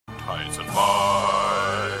Tights and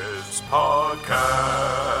Fights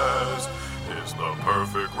podcast is the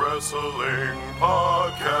perfect wrestling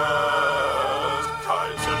podcast.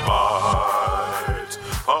 Tights and Fights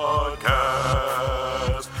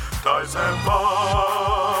podcast. Tights and Fights.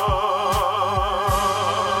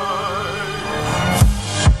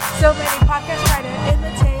 So many podcasts try to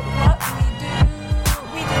imitate what we do.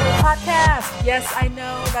 We do a podcast. Yes, I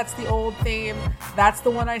know that's the old theme. That's the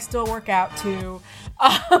one I still work out to.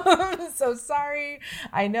 So sorry.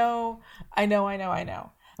 I know.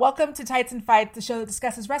 Welcome to Tights and Fights, the show that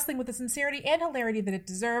discusses wrestling with the sincerity and hilarity that it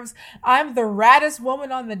deserves. I'm the raddest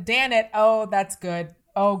woman on the Danet. Oh, that's good.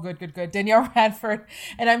 Oh, good. Danielle Radford.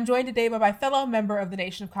 And I'm joined today by my fellow member of the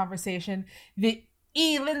Nation of Conversation, the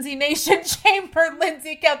Lindsay Nation Chamber,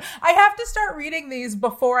 Lindsay Kelp. I have to start reading these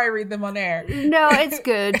before I read them on air. No, it's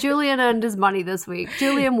good. Julian earned his money this week.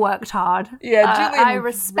 Julian worked hard. Yeah, Julian I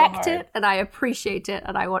respect it and I appreciate it,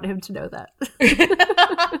 and I want him to know that.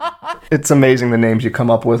 It's amazing the names you come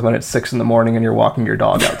up with when it's 6 a.m. and you're walking your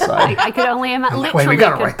dog outside. I could only imagine. Wait, we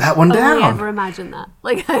gotta write that one down. Only ever imagine that.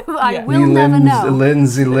 Like I will never know.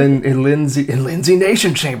 Lindsay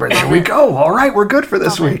Nation Chamber. There we go. All right, we're good for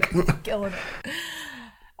this week. Killing it.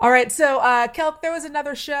 All right, so Kelp, there was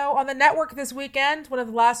another show on the network this weekend, one of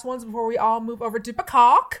the last ones before we all move over to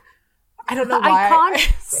Peacock. I don't know why. I can't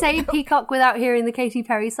say Peacock without hearing the Katy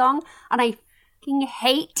Perry song, and I fucking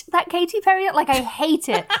hate that Katy Perry. Like, I hate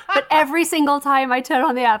it. But every single time I turn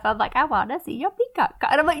on the app, I'm like, I want to see your Peacock.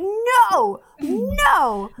 And I'm like, no,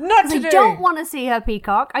 not today. I don't want to see her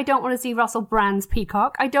Peacock. I don't want to see Russell Brand's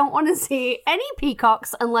Peacock. I don't want to see any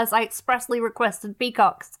Peacocks unless I expressly requested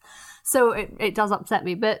Peacocks. So it does upset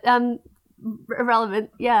me, but irrelevant,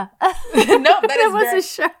 yeah. No, that is was a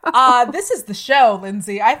show. This is the show,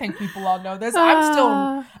 Lindsay. I think people all know this.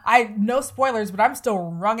 No spoilers, but I'm still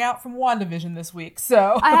wrung out from WandaVision this week,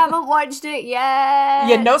 so. I haven't watched it yet.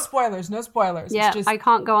 Yeah, no spoilers. Yeah, it's just... I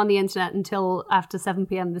can't go on the internet until after 7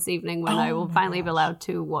 p.m. this evening when I will finally be allowed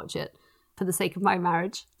to watch it for the sake of my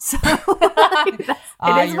marriage. So,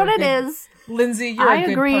 it is what it is. Lindsay, you're a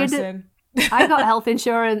good person. I got health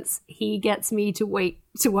insurance. He gets me to wait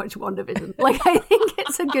to watch WandaVision. Like, I think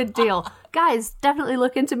it's a good deal. Guys, definitely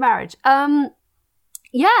look into marriage.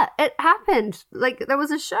 Yeah, it happened. Like, there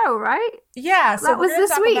was a show, right? Yeah, so that was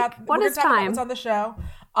this week. What is time? What's on the show?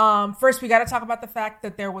 First, we got to talk about the fact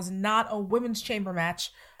that there was not a women's chamber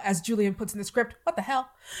match, as Julian puts in the script. What the hell?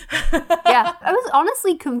 Yeah, I was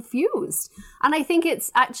honestly confused, and I think it's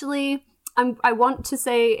actually. I want to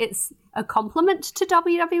say it's a compliment to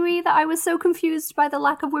WWE that I was so confused by the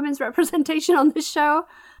lack of women's representation on this show,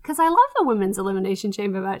 because I love a women's Elimination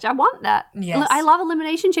Chamber match. I want that. Yes. I love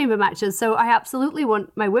Elimination Chamber matches, so I absolutely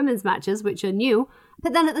want my women's matches, which are new.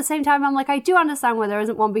 But then at the same time, I'm like, I do understand why there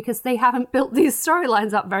isn't one, because they haven't built these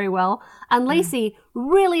storylines up very well. And Lacey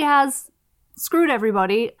really has screwed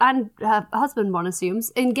everybody, and her husband, one assumes,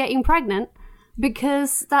 in getting pregnant,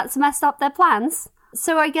 because that's messed up their plans.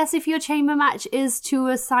 So I guess if your chamber match is to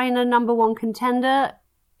assign a number one contender,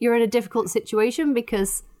 you're in a difficult situation,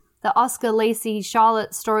 because the Asuka, Lacey,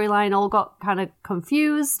 Charlotte storyline all got kind of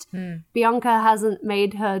confused. Bianca hasn't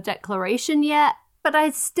made her declaration yet, but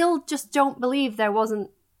I still just don't believe there wasn't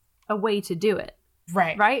a way to do it.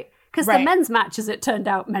 Right? Because the men's match, as it turned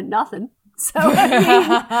out, meant nothing. So, I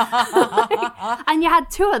mean, and you had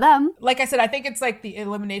two of them. Like I said, I think it's like the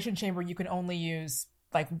Elimination Chamber you can only use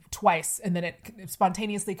like twice, and then it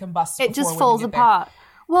spontaneously combusts. It just falls apart.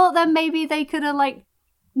 Well, then maybe they could have like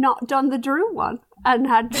not done the Drew one and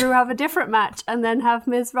had Drew have a different match and then have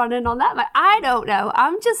Miz run in on that. Like, I don't know.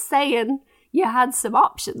 I'm just saying you had some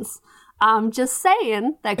options. I'm just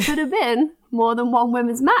saying there could have been more than one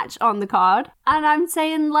women's match on the card. And I'm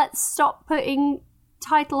saying let's stop putting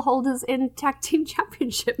title holders in tag team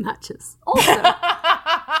championship matches. Also,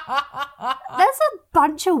 there's a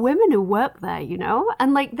bunch of women who work there, you know,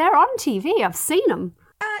 and like they're on TV. I've seen them.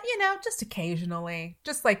 Just occasionally,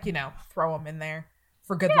 just like, throw them in there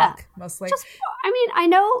for good luck, mostly. I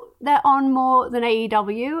know they're on more than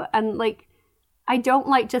AEW, and like, I don't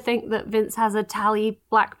like to think that Vince has a tally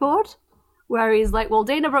blackboard where he's like, well,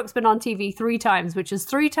 Dana Brooke's been on TV 3 times, which is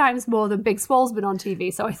 3 times more than Big Swole's been on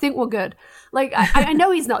TV, so I think we're good. Like, I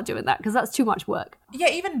know he's not doing that, because that's too much work. Yeah,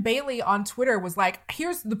 even Bailey on Twitter was like,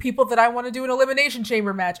 here's the people that I want to do an Elimination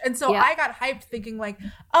Chamber match. And so I got hyped thinking like,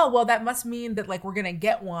 oh, well, that must mean that like we're going to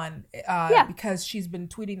get one because she's been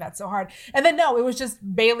tweeting that so hard. And then no, it was just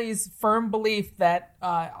Bailey's firm belief that,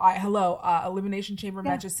 Elimination Chamber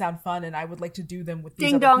matches sound fun and I would like to do them with these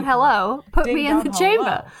Ding other dong people. hello. Put Ding me in dong, the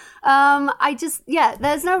hello. chamber.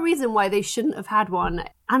 There's no reason why they shouldn't have had one.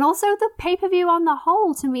 And also the pay-per-view on the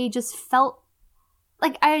whole to me just felt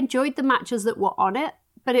like, I enjoyed the matches that were on it,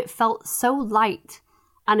 but it felt so light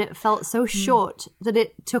and it felt so short that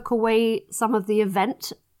it took away some of the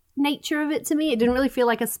event nature of it to me. It didn't really feel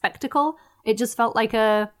like a spectacle. It just felt like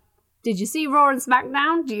did you see Raw and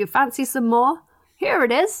SmackDown? Do you fancy some more? Here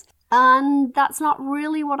it is. And that's not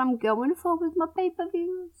really what I'm going for with my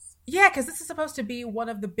pay-per-views. Yeah, because this is supposed to be one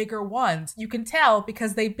of the bigger ones. You can tell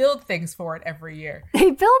because they build things for it every year.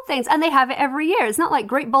 They build things, and they have it every year. It's not like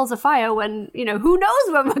Great Balls of Fire when, who knows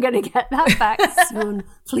when we're going to get that back soon.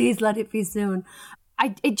 Please let it be soon.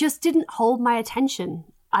 It just didn't hold my attention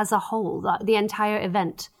as a whole, the entire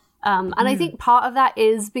event. And I think part of that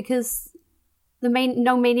is because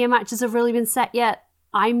no Mania matches have really been set yet.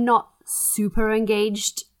 I'm not super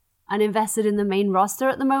engaged and invested in the main roster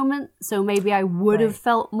at the moment, so maybe I would have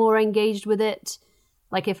felt more engaged with it,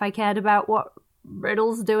 like if I cared about what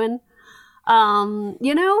Riddle's doing.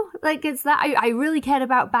 It's that I really cared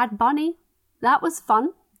about Bad Bunny. That was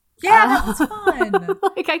fun. Yeah, that was fun.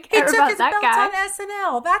 I care about his that belt guy on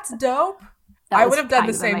SNL. That's dope. That I was would have done kind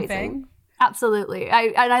the of same amazing. thing. Absolutely.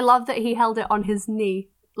 I love that he held it on his knee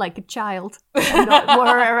like a child and not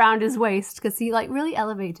wore it around his waist, because he really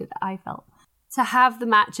elevated it, I felt. To have the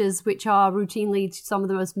matches, which are routinely some of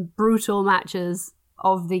the most brutal matches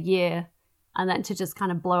of the year, and then to just kind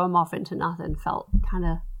of blow them off into nothing felt kind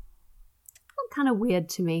of weird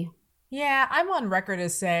to me. Yeah, I'm on record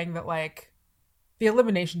as saying that, the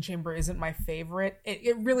Elimination Chamber isn't my favorite.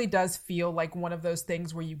 It really does feel like one of those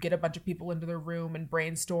things where you get a bunch of people into the room and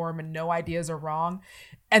brainstorm and no ideas are wrong.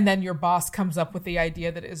 And then your boss comes up with the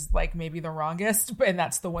idea that is maybe the wrongest. And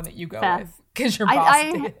that's the one that you go with because your boss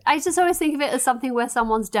did. I just always think of it as something where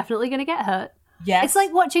someone's definitely going to get hurt. Yes. It's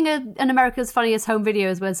like watching an America's Funniest Home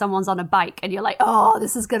Videos where someone's on a bike and you're like, oh,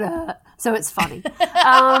 this is going to hurt. So it's funny.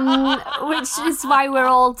 Which is why we're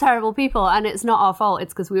all terrible people. And it's not our fault.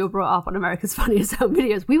 It's because we were brought up on America's Funniest Home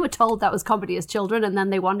Videos. We were told that was comedy as children, and then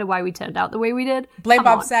they wonder why we turned out the way we did. Blame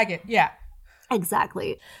Bob Saget. Yeah.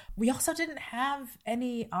 Exactly. We also didn't have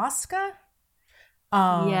any Asuka.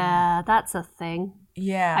 Yeah, that's a thing.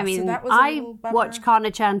 Yeah, I mean, so that was I watch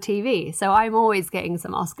Kana-chan TV, so I'm always getting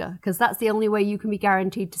some Asuka, because that's the only way you can be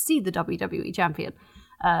guaranteed to see the WWE champion,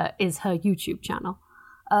 is her YouTube channel.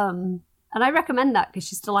 And I recommend that because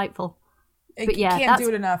she's delightful. But yeah, can't do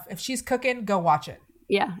it enough. If she's cooking, go watch it.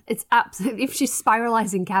 Yeah, it's absolutely. If she's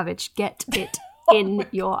spiralizing cabbage, get it in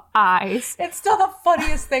your eyes. It's still the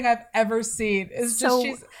funniest thing I've ever seen. It's just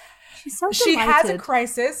she's so she delighted. has a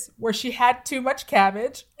crisis where she had too much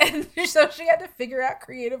cabbage, and so she had to figure out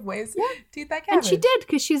creative ways to eat that cabbage. And she did,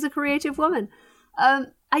 because she's a creative woman. They're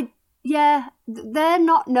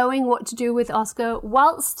not knowing what to do with Asuka,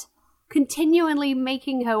 whilst continually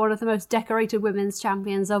making her one of the most decorated women's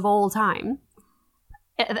champions of all time,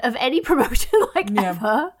 of any promotion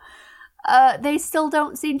ever. They still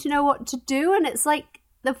don't seem to know what to do, and it's like,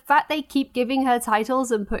 the fact they keep giving her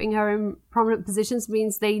titles and putting her in prominent positions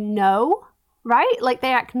means they know, right? Like,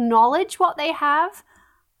 they acknowledge what they have,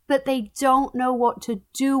 but they don't know what to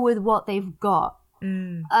do with what they've got.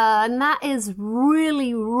 And that is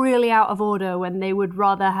really, really out of order when they would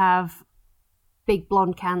rather have Big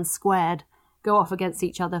Blonde Cans Squared go off against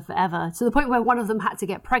each other forever, to the point where one of them had to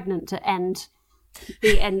get pregnant to end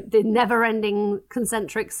the never-ending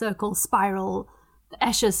concentric circle spiral, the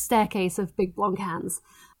Escher's staircase of Big Blonde Cans.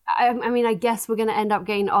 I mean, I guess we're going to end up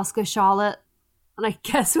getting Asuka Charlotte, and I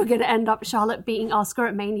guess we're going to end up Charlotte beating Asuka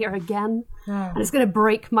at Mania again, and it's going to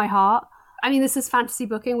break my heart. I mean, this is fantasy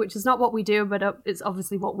booking, which is not what we do, but it's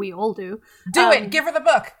obviously what we all do. Do it! Give her the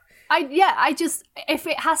book! If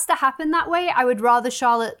it has to happen that way, I would rather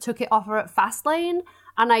Charlotte took it off her at Fastlane,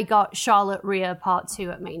 and I got Charlotte Rhea Part 2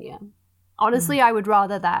 at Mania. Honestly, I would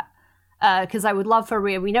rather that, because I would love for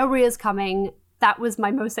Rhea. We know Rhea's coming. That was my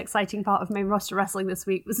most exciting part of main roster wrestling this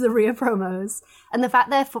week, was the Rhea promos. And the fact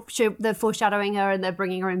they're foreshadowing her and they're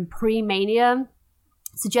bringing her in pre-Mania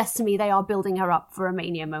suggests to me they are building her up for a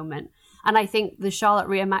Mania moment. And I think the Charlotte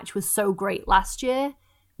Rhea match was so great last year.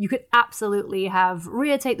 You could absolutely have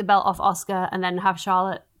Rhea take the belt off Asuka and then have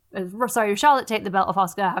Charlotte take the belt off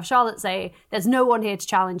Asuka, have Charlotte say, there's no one here to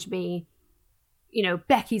challenge me.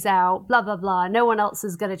 Becky's out, blah, blah, blah. No one else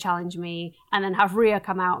is going to challenge me. And then have Rhea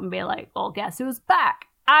come out and be like, well, guess who's back?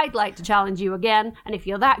 I'd like to challenge you again. And if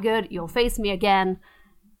you're that good, you'll face me again.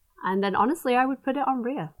 And then, honestly, I would put it on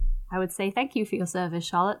Rhea. I would say, thank you for your service,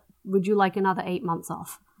 Charlotte. Would you like another 8 months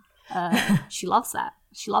off? She loves that.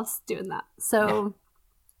 She loves doing that. So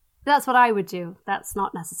that's what I would do. That's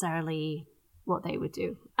not necessarily what they would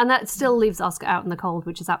do. And that still leaves Asuka out in the cold,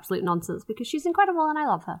 which is absolute nonsense, because she's incredible and I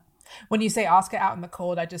love her. When you say Asuka out in the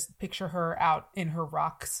cold, I just picture her out in her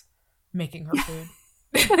rocks making her food.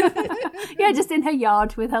 Yeah, just in her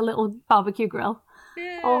yard with her little barbecue grill.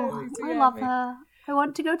 Yeah, Oh, I love her. I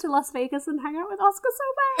want to go to Las Vegas and hang out with Oscar so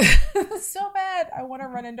bad. So bad. I want to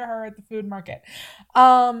run into her at the food market.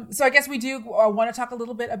 So I guess we do want to talk a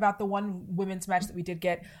little bit about the one women's match that we did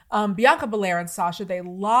get. Bianca Belair and Sasha, they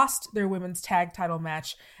lost their women's tag title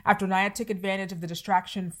match after Nia took advantage of the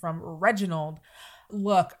distraction from Reginald.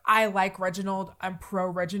 Look, I like Reginald. I'm pro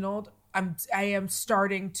Reginald. I am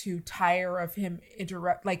starting to tire of him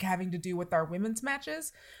having to do with our women's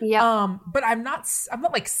matches. Yeah. But I'm not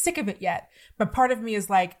like sick of it yet. But part of me is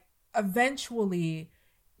like, eventually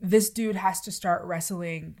this dude has to start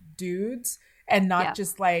wrestling dudes and not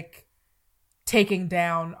just like taking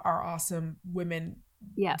down our awesome women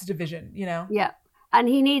division, you know? Yeah. And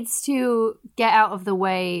he needs to get out of the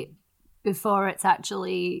way before it's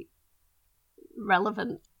actually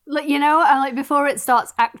relevant. Like, you know, and like before it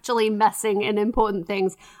starts actually messing in important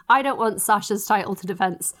things. I don't want Sasha's title to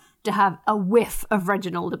defense to have a whiff of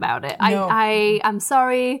Reginald about it. No. I'm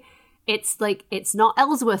sorry. It's like, it's not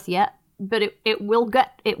Ellsworth yet, but it will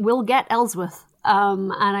get Ellsworth.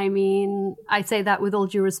 And I mean, I say that with all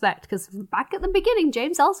due respect, because back at the beginning,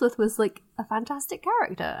 James Ellsworth was like a fantastic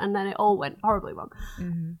character, and then it all went horribly wrong.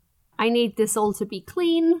 Mm-hmm. I need this all to be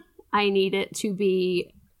clean. I need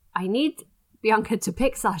Bianca to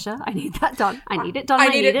pick Sasha. I need that done. I need it done. I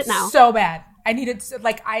need it now. So bad. I need it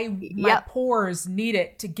my pores need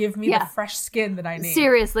it to give me the fresh skin that I need.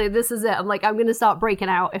 Seriously, this is it. I'm going to start breaking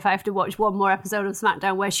out if I have to watch one more episode of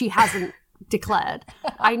SmackDown where she hasn't declared.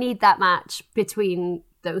 I need that match between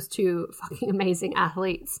those two fucking amazing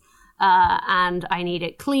athletes. And I need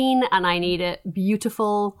it clean, and I need it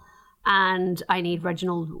beautiful, and I need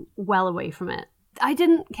Reginald well away from it. I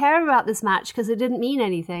didn't care about this match because it didn't mean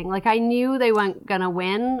anything. Like, I knew they weren't going to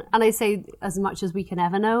win, and I say as much as we can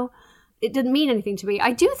ever know. It didn't mean anything to me.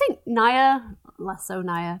 I do think Nia, less so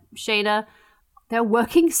Nia, Shayna, they're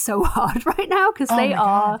working so hard right now because they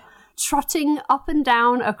are trotting up and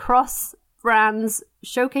down across brands,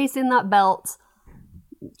 showcasing that belt,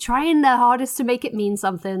 trying their hardest to make it mean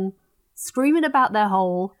something, screaming about their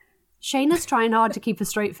hole. Shayna's trying hard to keep a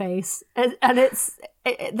straight face, and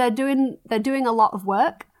they're doing a lot of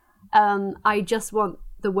work. I just want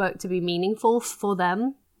the work to be meaningful for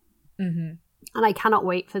them, and I cannot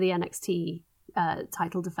wait for the NXT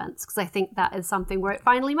title defense, because I think that is something where it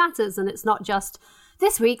finally matters, and it's not just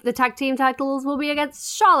this week the tag team titles will be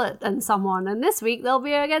against Charlotte and someone, and this week they'll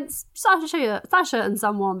be against Sasha and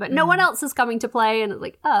someone, but no one else is coming to play, and it's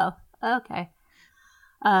like, oh, okay.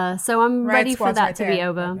 So I'm ready for that to be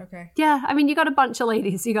over. Okay. Yeah, I mean, you got a bunch of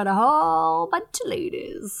ladies. You got a whole bunch of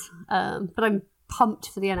ladies. But I'm pumped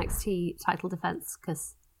for the NXT title defense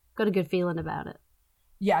because got a good feeling about it.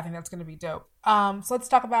 Yeah, I think that's going to be dope. So let's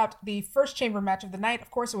talk about the first chamber match of the night.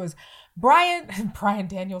 Of course, it was Bryan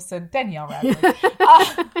Danielson, Danielle Radley.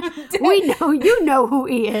 You know who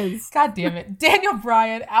he is. God damn it. Daniel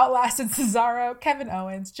Bryan outlasted Cesaro, Kevin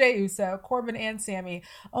Owens, Jey Uso, Corbin, and Sammy,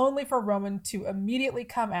 only for Roman to immediately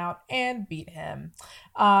come out and beat him.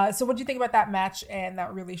 So what do you think about that match and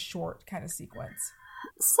that really short kind of sequence?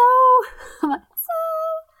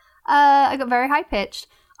 I got very high pitched.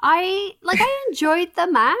 I enjoyed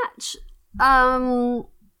the match.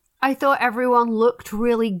 I thought everyone looked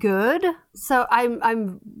really good. So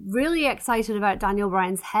I'm really excited about Daniel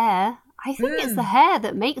Bryan's hair. I think it's the hair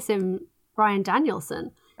that makes him Bryan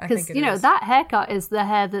Danielson. Because, that haircut is the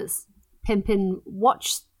hair that's pimping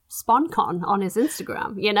Watch SpawnCon on his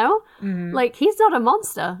Instagram, you know? Mm-hmm. Like, he's not a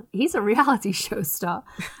monster. He's a reality show star.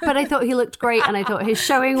 But I thought he looked great, and I thought his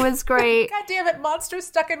showing was great. God damn it, monster's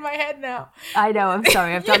stuck in my head now. I know, I'm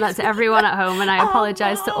sorry. I've done that to everyone at home, and I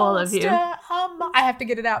apologize to all of you. I have to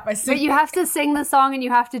get it out by singing. But you have to sing the song, and you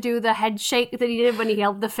have to do the head shake that he did when he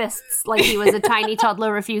held the fists like he was a tiny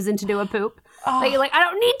toddler refusing to do a poop. Like, you're like, I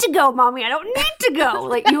don't need to go, mommy. I don't need to go.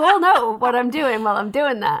 Like, you all know what I'm doing while I'm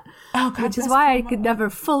doing that. Oh, God, which is why I could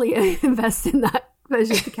never fully invest in that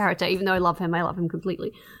version of the character, even though I love him. I love him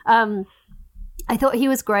completely. I thought he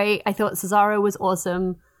was great. I thought Cesaro was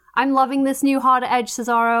awesome. I'm loving this new Harder Edge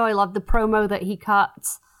Cesaro. I love the promo that he cut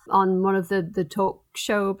on one of the talk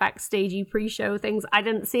show backstagey pre-show things. I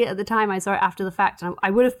didn't see it at the time. I saw it after the fact. And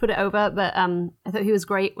I would have put it over, but I thought he was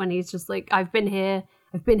great when he's just like, I've been here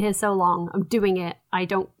so long. I'm doing it. I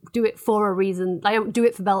don't do it for a reason. I don't do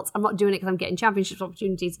it for belts. I'm not doing it because I'm getting championship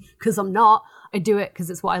opportunities, because I'm not. I do it because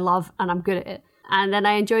it's what I love and I'm good at it. And then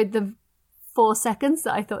I enjoyed the 4 seconds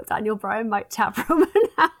that I thought Daniel Bryan might tap Roman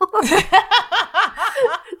out.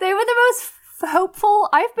 They were the most hopeful.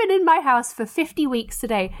 I've been in my house for 50 weeks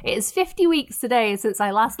today. It is 50 weeks today since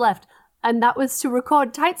I last left. And that was to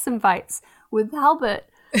record Tights and Fights with Albert.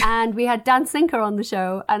 and we had Dan Sinker on the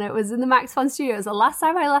show, and it was in the Max Fun Studios. The last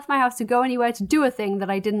time I left my house to go anywhere to do a thing that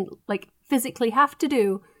I didn't like physically have to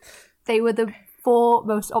do, they were the 4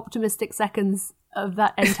 most optimistic seconds of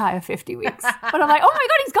that entire 50 weeks. But I'm like, oh my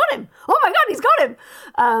God, he's got him. Oh my God, he's got him.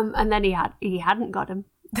 And then he hadn't got him.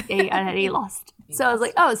 And then he lost. So I was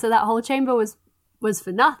like, oh, so that whole chamber was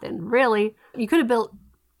for nothing, really. You could have built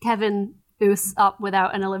Kevin Oos up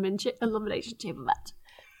without an elimination chamber match.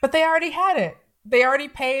 But they already had it. They already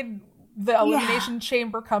paid the elimination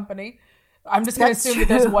chamber company. I'm just going to assume that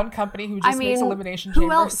there's one company who just makes elimination chambers.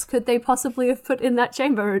 Who else could they possibly have put in that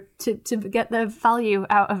chamber to get the value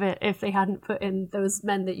out of it if they hadn't put in those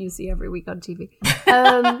men that you see every week on TV?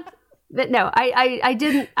 But no, I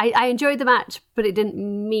didn't. I enjoyed the match, but it didn't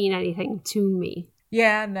mean anything to me.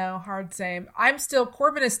 Yeah, no, hard same.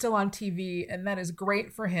 Corbin is still on TV, and that is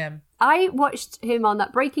great for him. I watched him on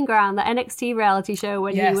that Breaking Ground, the NXT reality show,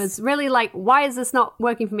 when he was really like, why is this not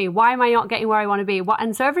working for me? Why am I not getting where I want to be?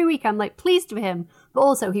 And so every week I'm like pleased for him, but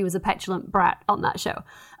also he was a petulant brat on that show.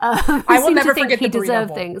 I will never forget he the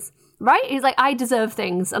deserved things. Right? He's like, I deserve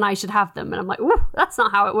things and I should have them. And I'm like, ooh, that's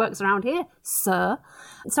not how it works around here, sir.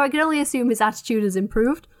 So I can only assume his attitude has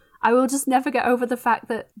improved. I will just never get over the fact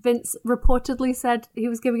that Vince reportedly said he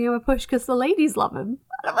was giving him a push because the ladies love him.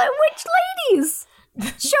 And I'm like, which ladies?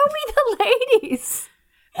 Show me the ladies.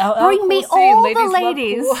 Bring me all the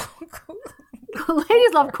ladies.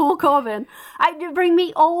 Ladies love Cool Corbin. Bring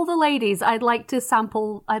me all the ladies. I'd like to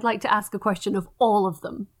ask a question of all of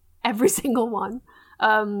them. Every single one.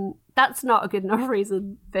 That's not a good enough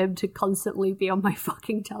reason for him to constantly be on my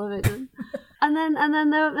fucking television. and then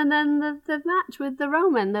the match with the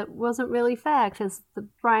Roman that wasn't really fair because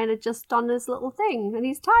Brian had just done his little thing and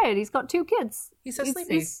he's tired. He's got 2 kids. He's so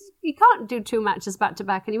sleepy. He can't do 2 matches back to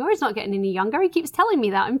back anymore. He's not getting any younger. He keeps telling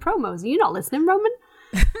me that in promos. Are you not listening, Roman?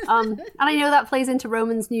 And I know that plays into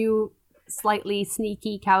Roman's new slightly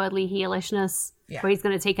sneaky, cowardly heelishness, where he's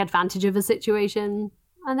going to take advantage of a situation.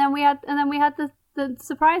 And then we had the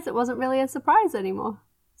surprise that wasn't really a surprise anymore.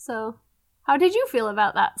 So, how did you feel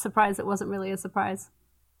about that surprise that wasn't really a surprise?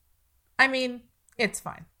 I mean, it's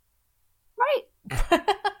fine. Right.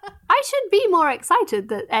 I should be more excited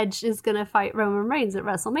that Edge is going to fight Roman Reigns at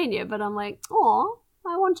WrestleMania, but I'm like, oh,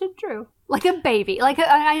 I wanted Drew. Like a baby.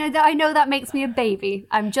 I know that makes me a baby.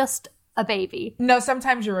 I'm just a baby. No,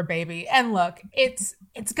 sometimes you're a baby. And look, it's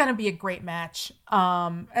gonna be a great match.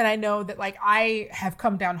 And I know that like I have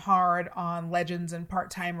come down hard on legends and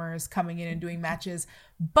part-timers coming in and doing matches,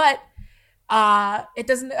 but it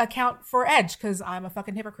doesn't account for Edge because I'm a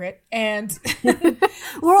fucking hypocrite. And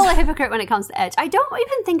we're all a hypocrite when it comes to Edge. I don't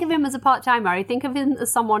even think of him as a part-timer. I think of him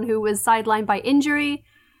as someone who was sidelined by injury,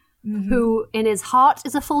 who in his heart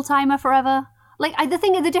is a full-timer forever. Like,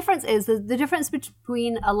 the difference is, the difference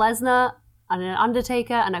between a Lesnar and an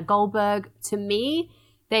Undertaker and a Goldberg, to me,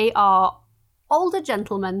 they are older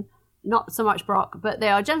gentlemen, not so much Brock, but they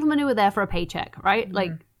are gentlemen who are there for a paycheck, right? Mm-hmm.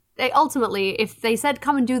 Like, they ultimately, if they said,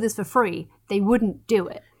 come and do this for free, they wouldn't do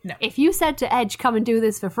it. No. If you said to Edge, come and do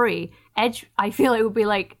this for free, Edge, I feel it would be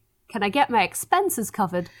like, can I get my expenses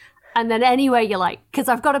covered? And then anyway, you're like, because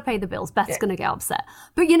I've got to pay the bills. Beth's going to get upset.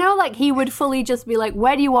 But you know, like he would fully just be like,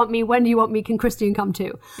 where do you want me? When do you want me? Can Christian come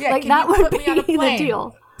too? Yeah, like that would be the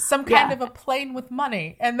deal. Some kind of a plane with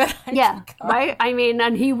money. And then right? I mean,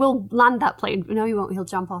 and he will land that plane. No, he won't. He'll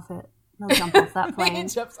jump off it. He'll jump off that plane. He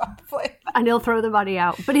jumps off the plane. And he'll throw the money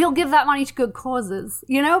out. But he'll give that money to good causes,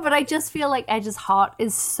 you know? But I just feel like Edge's heart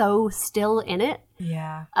is so still in it.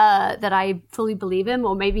 Yeah. That I fully believe him.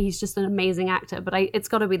 Or maybe he's just an amazing actor. But it's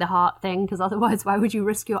got to be the heart thing. Because otherwise, why would you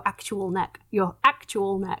risk your actual neck? Your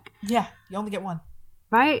actual neck. Yeah. You only get one.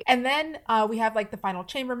 Right. And then we have like the final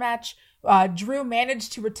chamber match. Drew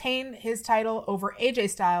managed to retain his title over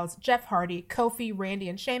AJ Styles, Jeff Hardy, Kofi, Randy,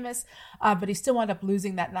 and Sheamus. But he still wound up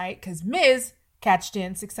losing that night because Miz cashed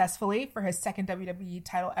in successfully for his second WWE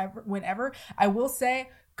title ever. I will say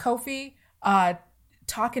Kofi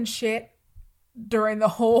talking shit during the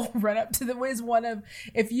whole run up to the was one of,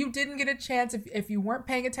 if you didn't get a chance, if you weren't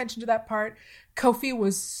paying attention to that part, Kofi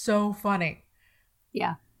was so funny.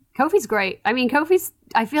 Yeah. Kofi's great. I mean,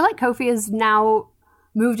 I feel like Kofi has now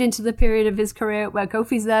moved into the period of his career where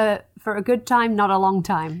Kofi's there for a good time, not a long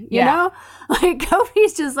time. You know? Like,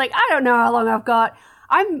 Kofi's just like, I don't know how long I've got.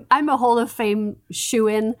 I'm a Hall of Fame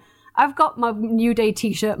shoo-in. I've got my New Day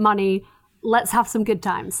t-shirt money. Let's have some good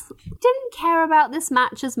times. Didn't care about this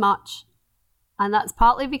match as much. And that's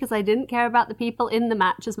partly because I didn't care about the people in the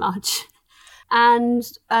match as much. And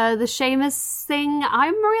the Sheamus thing,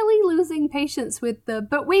 I'm really losing patience with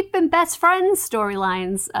but we've been best friends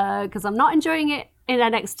storylines because I'm not enjoying it in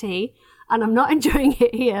NXT and I'm not enjoying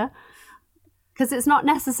it here. because it's not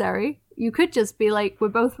necessary. You could just be like, we're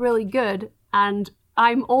both really good, and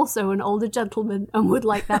I'm also an older gentleman and would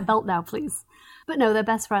like that belt now, please. But no, they're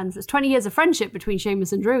best friends. It's 20 years of friendship between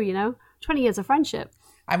Sheamus and Drew, you know? 20 years of friendship.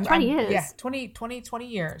 20 years. Yeah, 20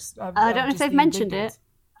 years. I don't know if they've mentioned it.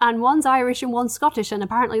 And one's Irish and one's Scottish, and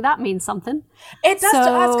apparently that means something. It does to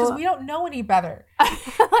us because we don't know any better.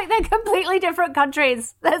 Like, they're completely different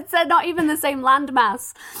countries. They're not even the same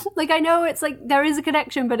landmass. Like, I know it's like there is a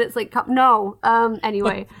connection, but it's like, no.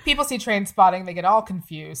 Anyway. Look, people see Train Spotting, they get all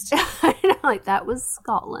confused. I know, like, that was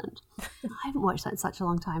Scotland. I haven't watched that in such a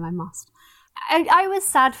long time, I must. I was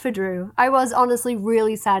sad for Drew. I was honestly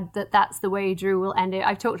really sad that that's the way Drew will end it.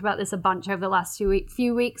 I've talked about this a bunch over the last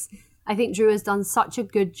few weeks. I think Drew has done such a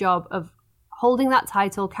good job of holding that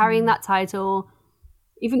title, carrying that title,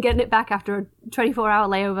 even getting it back after a 24-hour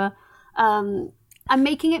layover, and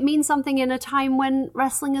making it mean something in a time when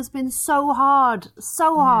wrestling has been so hard.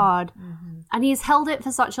 And he's held it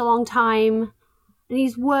for such a long time, and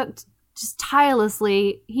he's worked just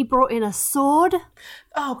tirelessly. He brought in a sword.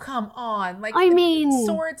 Oh, come on. Like, I mean,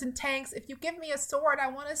 swords and tanks. If you give me a sword, I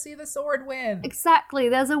want to see the sword win. Exactly.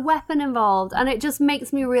 There's a weapon involved. And it just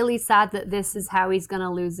makes me really sad that this is how he's going to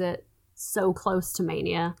lose it so close to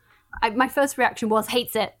Mania. My first reaction was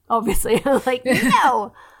hates it, obviously. I'm like,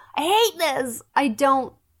 no, I hate this. I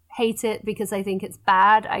don't hate it because I think it's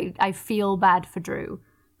bad. I feel bad for Drew,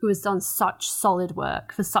 who has done such solid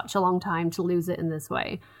work for such a long time to lose it in this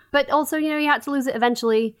way. But also, you know, he had to lose it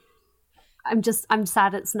eventually. I'm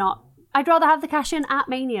sad it's not. I'd rather have the cash in at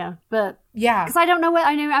Mania, but yeah, because I don't know what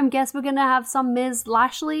I guess we're gonna have some Miz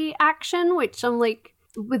Lashley action, which I'm like,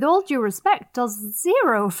 with all due respect, does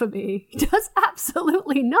zero for me. Does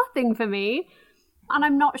absolutely nothing for me, and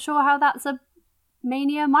I'm not sure how that's a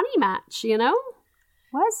Mania money match. You know,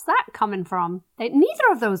 where's that coming from?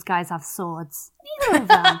 Neither of those guys have swords. Neither of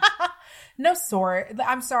them. No sword.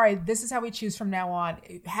 I'm sorry. This is how we choose from now on.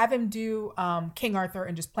 Have him do King Arthur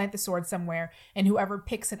and just plant the sword somewhere, and whoever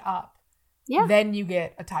picks it up, then you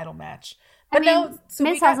get a title match. But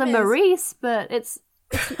Miz has a Maurice, but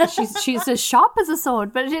she's as sharp as a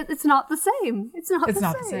sword, but it's not the same. It's not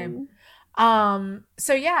the same.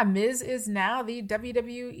 So yeah, Miz is now the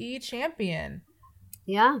WWE champion.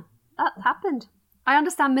 Yeah, that happened. I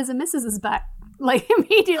understand Miz and Mrs. is back like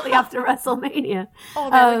immediately after WrestleMania. Oh,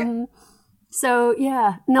 there we go. So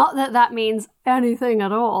yeah, not that means anything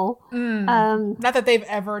at all. Not that they've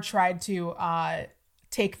ever tried to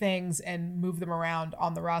take things and move them around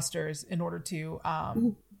on the rosters in order to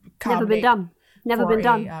never been done. Never been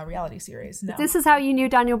done. Reality series. No. This is how you knew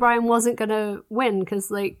Daniel Bryan wasn't going to win,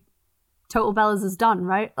 because like Total Bellas is done,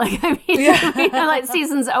 right? Like I mean, like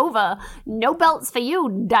season's over. No belts for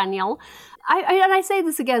you, Daniel. I say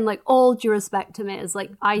this again, like all due respect to Miz.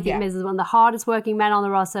 Like I think Miz is one of the hardest working men on the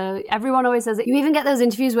roster. Everyone always says it. You even get those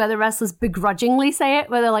interviews where the wrestlers begrudgingly say it,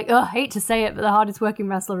 where they're like, "Oh, I hate to say it, but the hardest working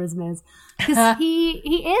wrestler is Miz," because he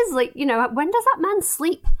is like, you know, when does that man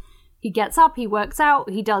sleep? He gets up, he works out,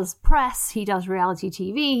 he does press, he does reality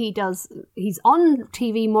TV, he's on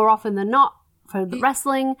TV more often than not for the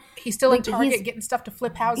wrestling. He's still in Target getting stuff to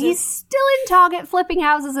flip houses. He's still in Target flipping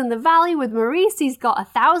houses in the Valley with Maurice. He's got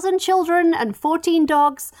 1,000 children and 14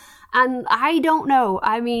 dogs. And I don't know.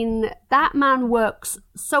 I mean, that man works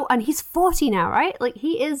so... And he's 40 now, right? Like,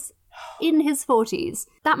 he is in his 40s.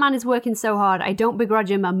 That man is working so hard. I don't begrudge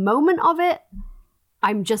him a moment of it.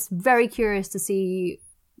 I'm just very curious to see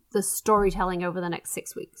the storytelling over the next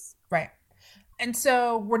 6 weeks. Right. And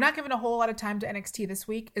so we're not giving a whole lot of time to NXT this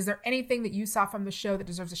week. Is there anything that you saw from the show that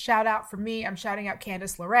deserves a shout out? For me, I'm shouting out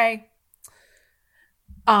Candice LeRae.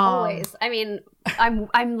 Always. I mean,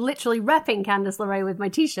 I'm literally repping Candice LeRae with my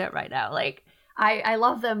t-shirt right now. Like, I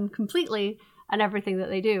love them completely and everything that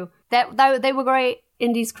they do. They were great.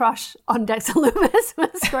 Indy's crush on Dexter Lumis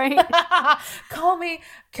was great. Come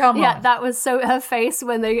on. Yeah, that was so... Her face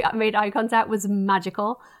when they made eye contact was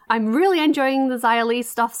magical. I'm really enjoying the Xia Li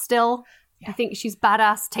stuff still. Yeah. I think she's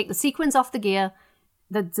badass. Take the sequins off the gear.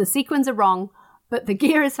 The sequins are wrong, but the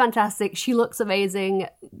gear is fantastic. She looks amazing.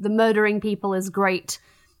 The murdering people is great.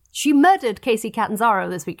 She murdered Casey Catanzaro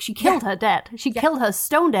this week. She killed her dead. She killed her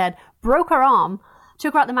stone dead, broke her arm,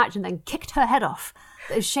 took her out the match, and then kicked her head off.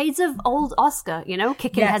 Shades of old Oscar, you know,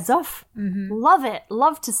 kicking heads off. Mm-hmm. Love it.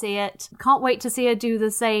 Love to see it. Can't wait to see her do the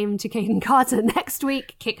same to Kaden Carter next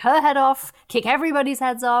week. Kick her head off. Kick everybody's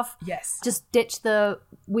heads off. Yes. Just ditch the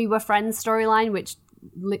We Were Friends storyline, which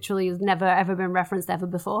literally has never ever been referenced ever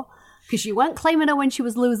before. Because you weren't claiming her when she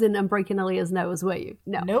was losing and breaking Aaliyah's nose, were you?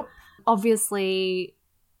 No. Nope. Obviously,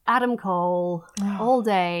 Adam Cole, all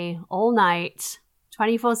day, all night,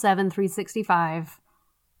 24/7, 365.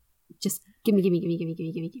 Just gimme.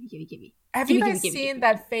 Have you guys seen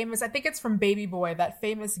that famous, I think it's from Baby Boy, that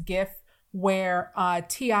famous GIF where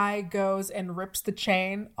T.I. goes and rips the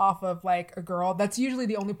chain off of like a girl? That's usually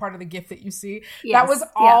the only part of the GIF that you see. Yes, that was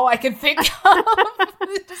all I could think of.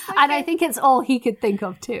 And I think it's all he could think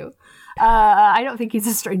of too. I don't think he's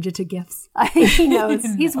a stranger to GIFs. I think he knows.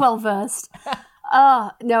 No. He's well versed.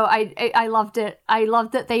 No, I loved it. I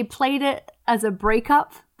loved that they played it as a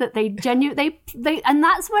breakup. That they and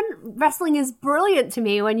that's when wrestling is brilliant to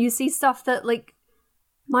me, when you see stuff that like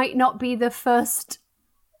might not be the first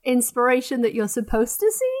inspiration that you're supposed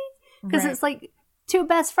to see, because It's like two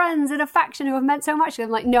best friends in a faction who have meant so much. I'm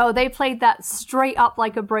like, no, they played that straight up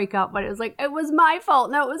like a breakup, but it was like, it was my fault.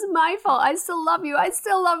 No, it was my fault. I still love you. I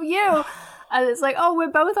still love you. And it's like, oh,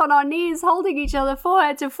 we're both on our knees holding each other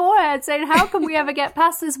forehead to forehead saying, how can we ever get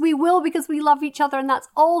past this? We will, because we love each other, and that's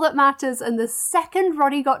all that matters. And the second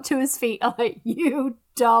Roddy got to his feet, I'm like, you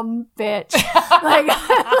dumb bitch. Like,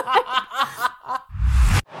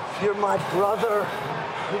 you're my brother,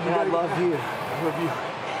 and I love you. I love you.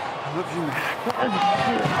 I love you, man.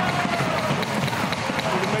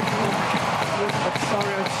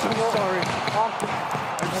 I'm sorry.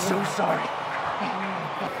 I'm so sorry.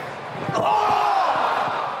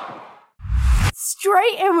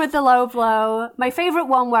 Straight in with the low blow. My favorite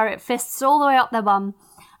one where it fists all the way up their bum.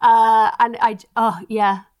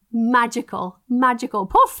 Magical.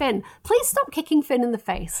 Poor Finn. Please stop kicking Finn in the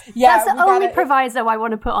face. Yeah, that's the only proviso I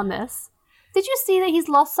want to put on this. Did you see that he's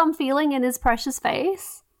lost some feeling in his precious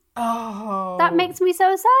face? Oh, that makes me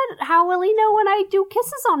so sad. How will he know when I do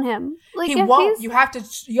kisses on him? Like, he won't. You have to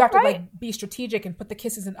like be strategic and put the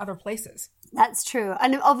kisses in other places. That's true.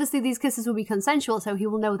 And obviously these kisses will be consensual, so he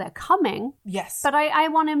will know they're coming. Yes. But I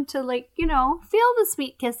want him to, like, feel the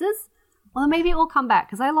sweet kisses. Well, maybe it will come back,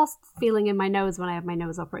 because I lost feeling in my nose when I had my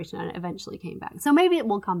nose operation, and it eventually came back. So maybe it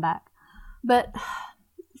will come back. But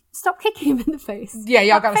stop kicking him in the face. Yeah,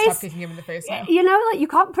 y'all gotta stop kicking him in the face now. You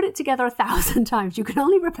can't put it together 1,000 times. You can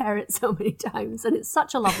only repair it so many times, and it's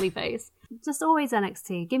such a lovely face. Just always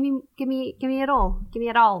NXT. Give me it all. Give me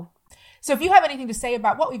it all. So if you have anything to say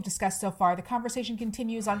about what we've discussed so far, the conversation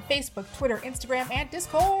continues on Facebook, Twitter, Instagram, and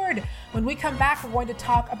Discord. When we come back, we're going to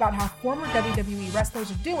talk about how former WWE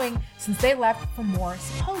wrestlers are doing since they left for more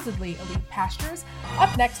supposedly elite pastures.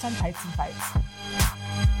 Up next on Tights and Fights.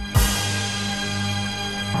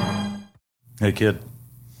 Hey, kid.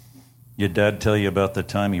 Your dad tell you about the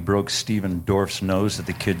time he broke Steven Dorff's nose at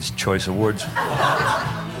the Kids' Choice Awards?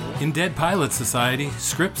 In Dead Pilot Society,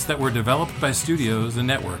 scripts that were developed by studios and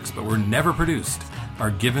networks but were never produced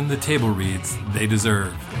are given the table reads they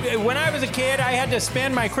deserve. When I was a kid, I had to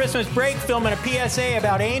spend my Christmas break filming a PSA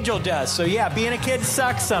about angel dust. So yeah, being a kid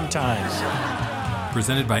sucks sometimes.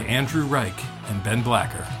 Presented by Andrew Reich and Ben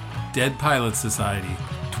Blacker. Dead Pilot Society,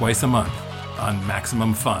 twice a month on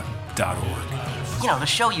MaximumFun.org. You know, the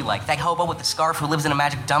show you like, that hobo with the scarf who lives in a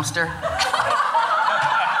magic dumpster.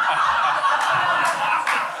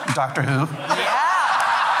 Doctor Who? Yeah!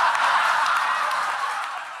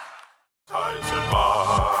 Ties and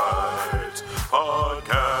Bites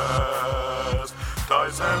Podcast.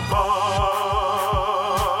 Ties and Bites.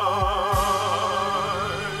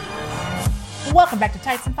 Welcome back to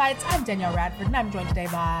Tights and Fights. I'm Danielle Radford, and I'm joined today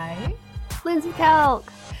by Lindsay Kelk.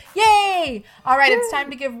 Yay! All right, it's time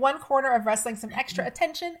to give one corner of wrestling some extra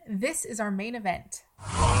attention. This is our main event.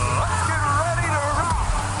 Let's get ready to rock.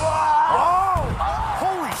 Whoa!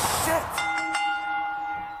 Holy shit!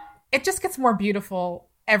 It just gets more beautiful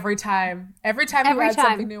every time. Every time you add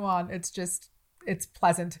something new on, it's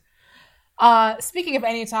pleasant. Speaking of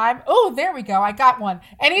anytime, oh, there we go. I got one.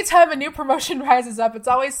 Anytime a new promotion rises up, it's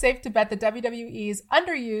always safe to bet that WWE's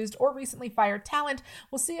underused or recently fired talent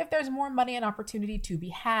will see if there's more money and opportunity to be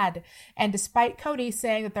had. And despite Cody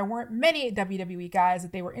saying that there weren't many WWE guys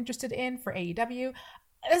that they were interested in for AEW,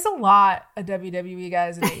 there's a lot of WWE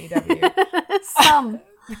guys in AEW. Some.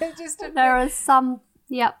 There are some.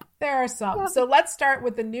 Yep. There are some. Yep. So let's start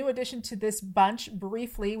with the new addition to this bunch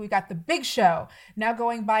briefly. We got the Big Show, now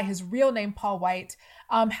going by his real name, Paul White.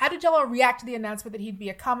 How did y'all react to the announcement that he'd be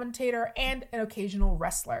a commentator and an occasional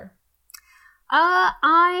wrestler?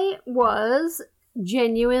 I was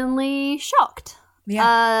genuinely shocked.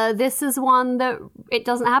 Yeah. This is one that it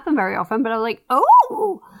doesn't happen very often, but I'm like,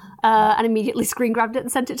 oh! And immediately screen grabbed it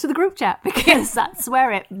and sent it to the group chat because that's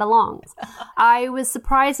where it belongs. I was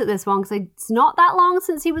surprised at this one because it's not that long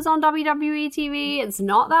since he was on WWE TV. It's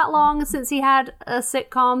not that long since he had a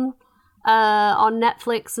sitcom on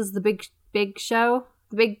Netflix as The Big Show.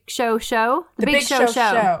 The Big Show Show. The Big Show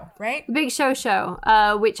Show, right? The Big Show Show,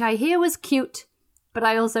 which I hear was cute, but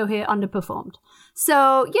I also hear underperformed.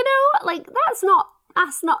 So,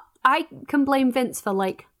 that's not, I can blame Vince for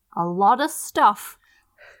a lot of stuff.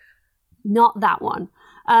 Not that one.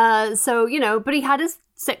 So, but he had his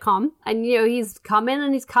sitcom, and, he's come in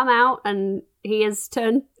and he's come out, and he has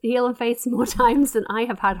turned heel and face more times than I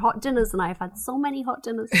have had hot dinners, and I have had so many hot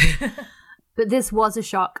dinners. But this was a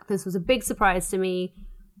shock. This was a big surprise to me,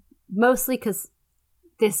 mostly because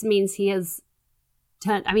this means he has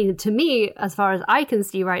turned, to me, as far as I can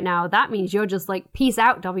see right now, that means you're just like, peace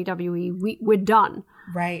out, WWE, we're done.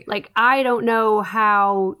 Right. Like, I don't know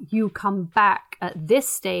how you come back at this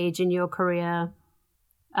stage in your career.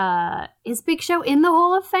 Is Big Show in the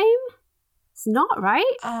Hall of Fame? It's not, right?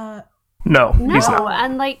 No, he's No, not.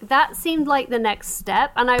 and like that seemed like the next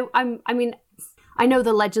step. And I know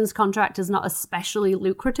the Legends contract is not especially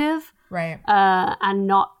lucrative, Right.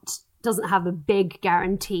 and doesn't have a big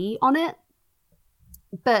guarantee on it.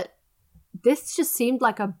 But this just seemed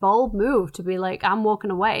like a bold move to be like, I'm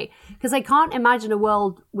walking away, because I can't imagine a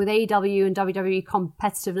world with AEW and WWE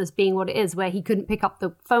competitiveness being what it is, where he couldn't pick up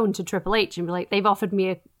the phone to Triple H and be like, they've offered me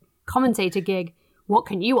a commentator gig. What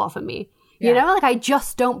can you offer me? Yeah. I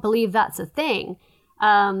just don't believe that's a thing.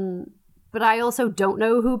 But I also don't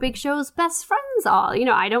know who Big Show's best friends are.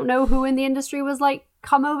 I don't know who in the industry was like,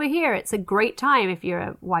 come over here. It's a great time if you're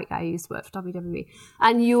a white guy who used to work for WWE.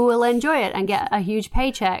 And you will enjoy it and get a huge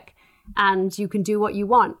paycheck. And you can do what you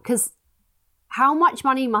want. Because how much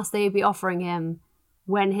money must they be offering him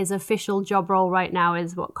when his official job role right now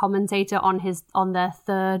is commentator on their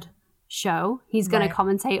third show? He's going to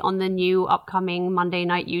commentate on the new upcoming Monday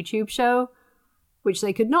night YouTube show, which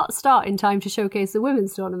they could not start in time to showcase the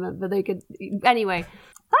women's tournament, but they could. Anyway,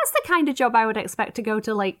 that's the kind of job I would expect to go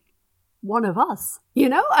to, like, one of us, I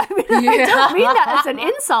don't mean that as an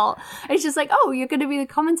insult. It's just like, oh, you're going to be the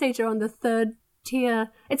commentator on the third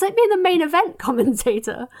tier. It's like being the main event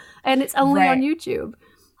commentator, and it's only on YouTube.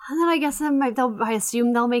 And then I guess I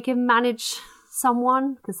assume they'll make him manage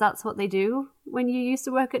someone, because that's what they do when you used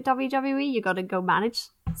to work at WWE. You got to go manage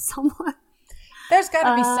someone. There's got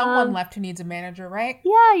to be someone left who needs a manager, right?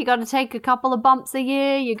 Yeah, you got to take a couple of bumps a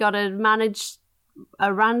year. You got to manage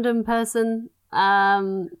a random person.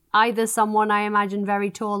 Either someone, I imagine, very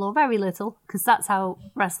tall or very little, because that's how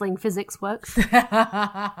wrestling physics works.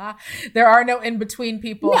 There are no in-between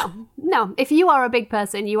people. No. If you are a big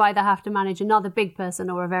person, you either have to manage another big person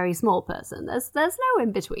or a very small person. There's no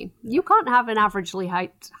in-between. You can't have an average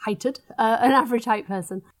height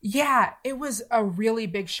person. Yeah, it was a really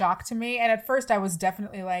big shock to me. And at first I was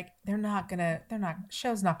definitely like,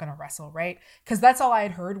 Show's not gonna wrestle, right? Because that's all I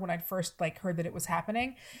had heard when I'd first heard that it was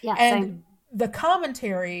happening. Yeah, and same. The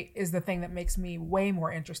commentary is the thing that makes me way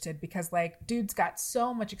more interested, because dude's got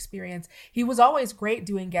so much experience. He was always great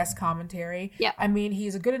doing guest commentary. Yeah.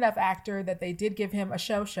 He's a good enough actor that they did give him a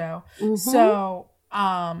show. Mm-hmm. So,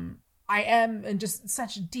 I am, and just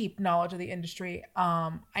such deep knowledge of the industry,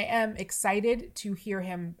 I am excited to hear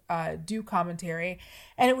him do commentary.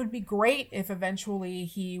 And it would be great if eventually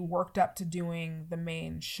he worked up to doing the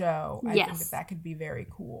main show. I think that could be very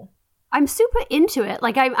cool. I'm super into it.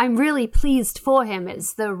 I'm really pleased for him.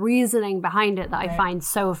 It's the reasoning behind it that I find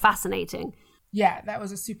so fascinating. Yeah, that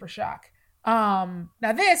was a super shock. Now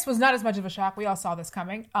this was not as much of a shock. We all saw this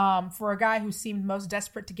coming. For a guy who seemed most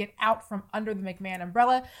desperate to get out from under the McMahon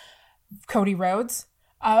umbrella, Cody Rhodes.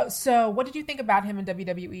 So what did you think about him in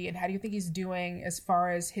WWE, and how do you think he's doing as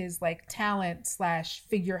far as his talent /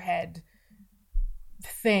 figurehead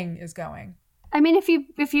thing is going?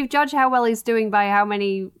 If you judge how well he's doing by how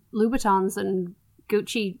many Louboutins and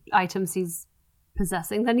Gucci items he's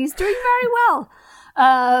possessing, then he's doing very well.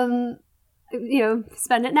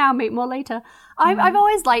 Spend it now, make more later. I've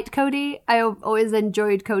always liked Cody. I always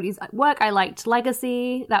enjoyed Cody's work. I liked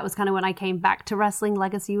Legacy. That was kind of when I came back to wrestling.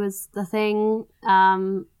 Legacy was the thing.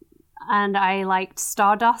 And I liked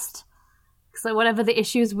Stardust. So whatever the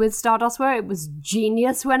issues with Stardust were, it was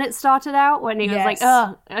genius when it started out, when he was like,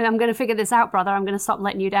 oh, I'm going to figure this out, brother. I'm going to stop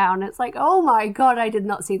letting you down. It's like, oh my God, I did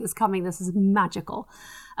not see this coming. This is magical.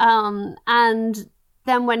 And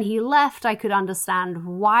then when he left, I could understand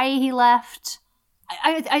why he left.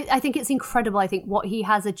 I think it's incredible. I think what he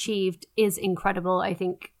has achieved is incredible. I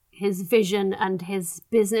think his vision and his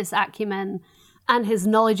business acumen and his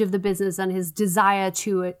knowledge of the business and his desire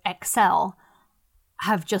to excel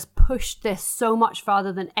have just pushed this so much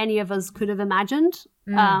farther than any of us could have imagined.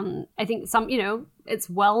 I think it's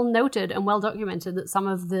well noted and well documented that some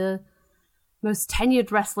of the most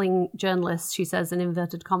tenured wrestling journalists, she says in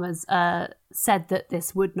inverted commas, said that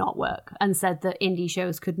this would not work, and said that indie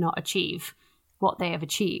shows could not achieve what they have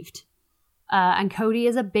achieved. And Cody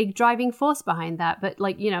is a big driving force behind that. But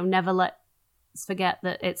never let's forget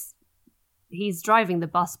that he's driving the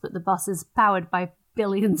bus, but the bus is powered by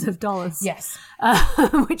billions of dollars. Yes.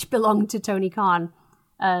 Which belonged to Tony Khan,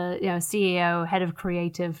 CEO, head of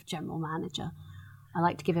creative, general manager. I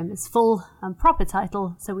like to give him his full and proper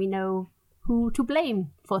title so we know who to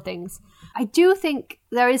blame for things. I do think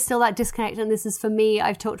there is still that disconnect, and this is for me,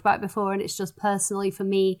 I've talked about it before, and it's just personally for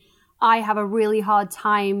me, I have a really hard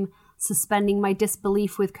time suspending my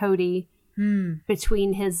disbelief with Cody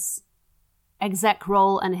between his exec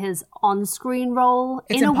role and his on-screen role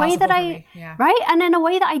It's in a way that impossible for me. Yeah. right? And in a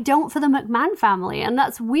way that I don't for the McMahon family. And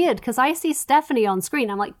that's weird because I see Stephanie on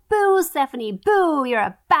screen. I'm like, boo, Stephanie, boo, you're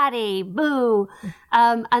a baddie, boo.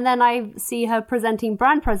 And then I see her presenting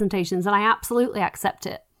brand presentations and I absolutely accept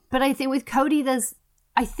it. But I think with Cody, there's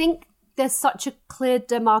such a clear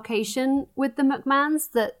demarcation with the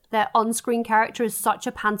McMahons that their on-screen character is such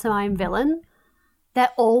a pantomime villain.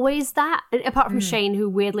 They're always that, apart from Shane, who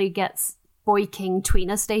weirdly gets Boy King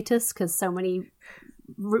tweener status because so many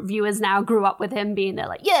viewers now grew up with him being there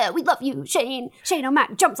like, yeah, we love you, Shane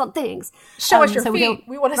O'Mac jumps on things. Show us your feet.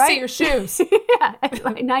 We want to see your shoes. Yeah,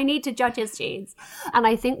 and I need to judge his jeans. And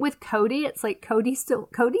I think with Cody, it's like Cody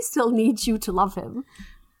still needs you to love him.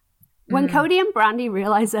 When Cody and Brandy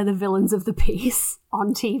realize they're the villains of the piece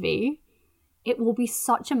on TV, it will be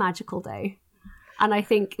such a magical day. And I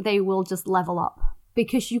think they will just level up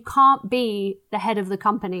because you can't be the head of the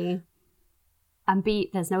company and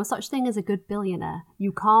there's no such thing as a good billionaire.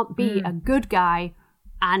 You can't be a good guy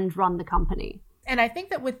and run the company. And I think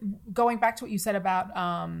that with going back to what you said about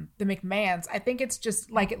the McMahons, I think it's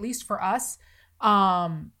just like, at least for us,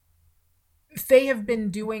 they have been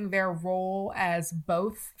doing their role as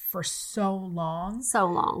both for so long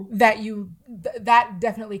that that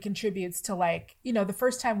definitely contributes to, like, the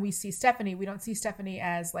first time we see Stephanie, we don't see Stephanie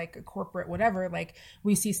as like a corporate whatever, like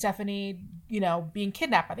we see Stephanie being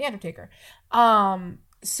kidnapped by the Undertaker,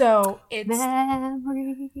 so it's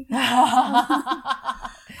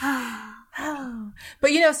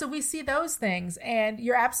but so we see those things. And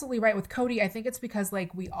you're absolutely right with Cody. I think it's because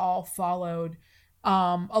like we all followed,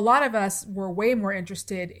 a lot of us were way more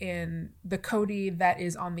interested in the Cody that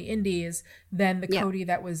is on the indies than the Cody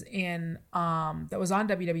that was in that was on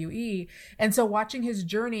WWE. And so watching his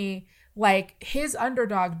journey, like his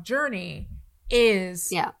underdog journey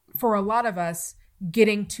is for a lot of us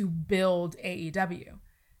getting to build AEW.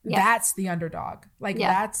 That's the underdog. Like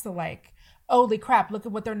that's the like, holy crap, look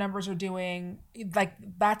at what their numbers are doing. Like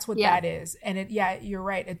that's what that is. And you're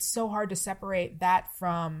right. It's so hard to separate that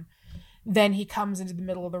from then he comes into the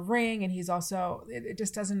middle of the ring and he's also, it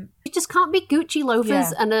just doesn't. You just can't be Gucci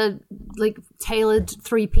loafers and a like tailored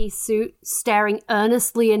 3-piece suit staring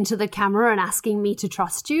earnestly into the camera and asking me to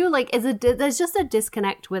trust you. Like there's just a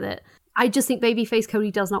disconnect with it. I just think babyface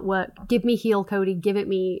Cody does not work. Give me heel Cody, give it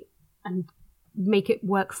me and make it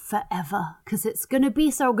work forever because it's going to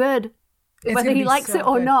be so good. Whether he likes it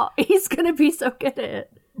or not, he's going to be so good at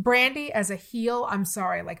it. Brandy as a heel, I'm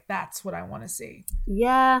sorry, like that's what I want to see.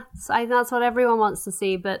 Yeah, that's what everyone wants to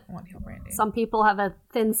see, but I want heel Brandy. Some people have a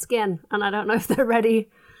thin skin, and I don't know if they're ready.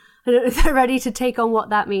 I don't know if they're ready to take on what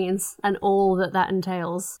that means and all that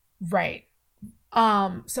entails. Right.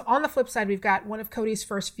 So on the flip side, we've got one of Cody's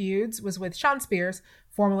first feuds was with Shawn Spears,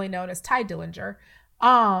 formerly known as Ty Dillinger.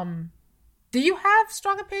 Do you have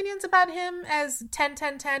strong opinions about him as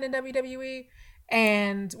 10-10-10 in WWE?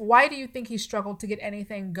 And why do you think he struggled to get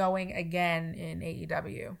anything going again in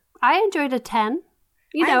AEW? I enjoyed a 10.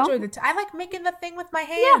 I enjoyed the I like making the thing with my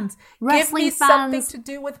hands. Yeah. Give me something to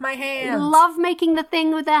do with my hands. Love making the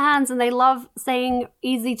thing with their hands, and they love saying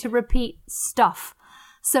easy to repeat stuff.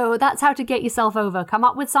 So that's how to get yourself over. Come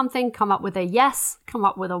up with something, come up with a yes, come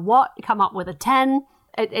up with a what, come up with a 10.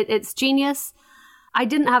 It's genius. I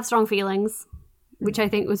didn't have strong feelings, which I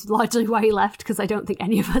think was largely why he left, because I don't think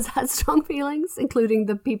any of us had strong feelings, including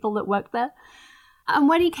the people that worked there. And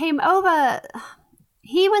when he came over,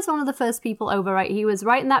 he was one of the first people over, right? He was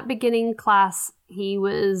right in that beginning class. He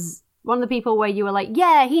was one of the people where you were like,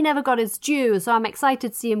 yeah, he never got his due, so I'm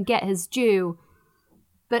excited to see him get his due.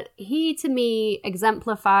 But he, to me,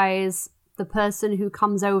 exemplifies the person who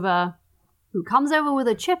comes over with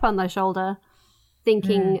a chip on their shoulder,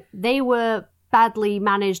 thinking they were badly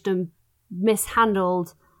managed and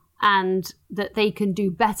mishandled and that they can do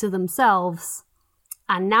better themselves.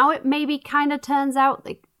 And now it maybe kind of turns out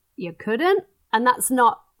that you couldn't. And that's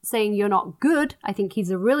not saying you're not good. I think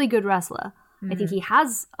he's a really good wrestler. I think he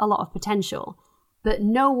has a lot of potential, but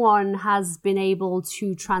no one has been able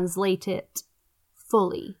to translate it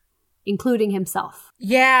fully, including himself.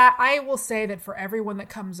 Yeah, I will say that for everyone that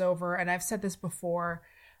comes over, and I've said this before,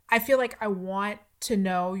 I feel like I want to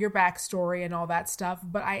know your backstory and all that stuff,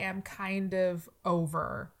 but I am kind of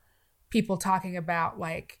over people talking about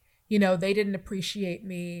like, you know, they didn't appreciate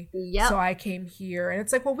me, so I came here. And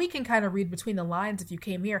it's like, well, we can kind of read between the lines if you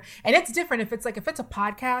came here. And it's different if it's like, if it's a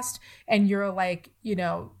podcast and you're like, you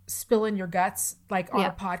know, spilling your guts like on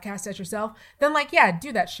a podcast at yourself, then like, yeah,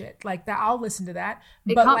 do that shit. Like that, I'll listen to that.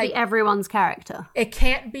 It but can't like, be everyone's character. It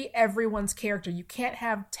can't be everyone's character. You can't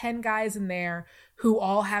have 10 guys in there who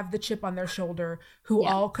all have the chip on their shoulder, who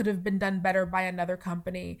all could have been done better by another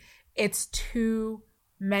company. It's too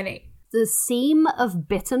many. The seam of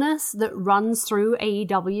bitterness that runs through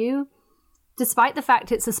AEW, despite the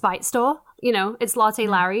fact it's a spite store, you know, it's Latte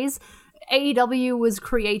Larry's, AEW was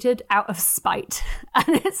created out of spite.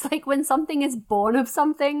 And it's like when something is born of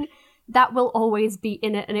something, that will always be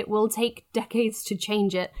in it and it will take decades to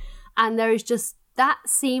change it. And there is just that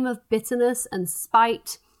seam of bitterness and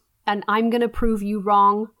spite and I'm going to prove you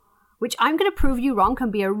wrong, which I'm going to prove you wrong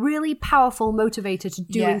can be a really powerful motivator to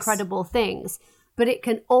do incredible things. But it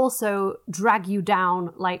can also drag you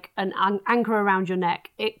down like an anchor around your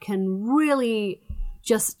neck. It can really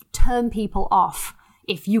just turn people off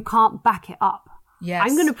if you can't back it up. Yes.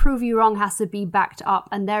 I'm going to prove you wrong has to be backed up.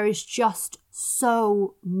 And there is just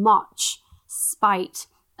so much spite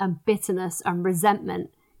and bitterness and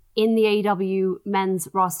resentment in the AEW men's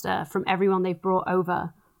roster from everyone they've brought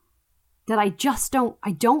over that I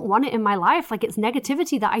don't want it in my life. Like it's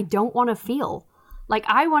negativity that I don't want to feel. Like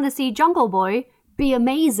I want to see Jungle Boy be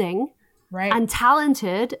amazing and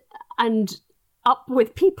talented and up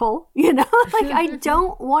with people, you know? Like I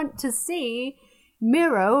don't want to see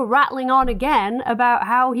Miro rattling on again about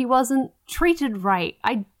how he wasn't treated right.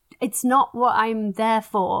 It's not what I'm there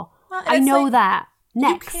for. Well, I know like, that.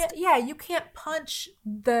 Next. You can't punch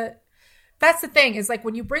the... That's the thing is like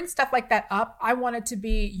when you bring stuff like that up, I want it to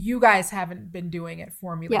be, you guys haven't been doing it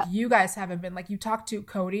for me. Like you guys haven't been, like you talk to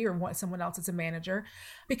Cody or someone else that's a manager,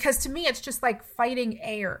 because to me, it's just like fighting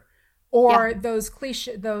air or those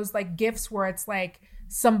cliche, those like gifs where it's like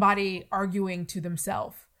somebody arguing to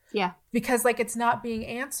themselves. Yeah. Because like it's not being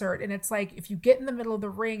answered. And it's like if you get in the middle of the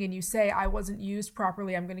ring and you say, I wasn't used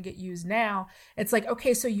properly, I'm going to get used now. It's like,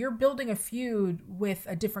 okay, so you're building a feud with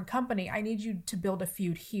a different company. I need you to build a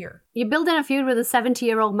feud here. You're building a feud with a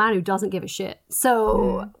 70-year-old man who doesn't give a shit.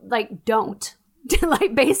 So like, don't.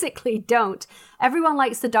 Like basically don't. Everyone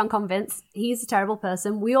likes to dunk on Vince. He's a terrible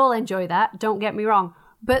person. We all enjoy that. Don't get me wrong.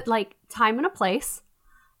 But like time and a place,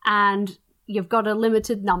 and you've got a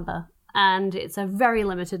limited number. And it's a very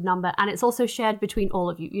limited number, and it's also shared between all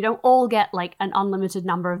of you. You don't all get like an unlimited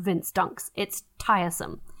number of Vince dunks. It's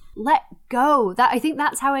tiresome. Let go. I think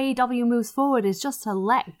that's how AEW moves forward, is just to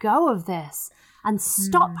let go of this and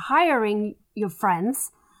stop hiring your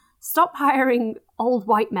friends. Stop hiring old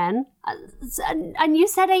white men. And you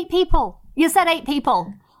said 8 people. You said 8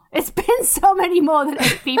 people. It's been so many more than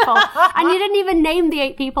 8 people. And you didn't even name the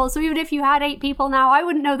 8 people. So even if you had 8 people now, I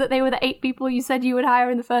wouldn't know that they were the 8 people you said you would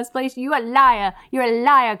hire in the first place. You're a liar. You're a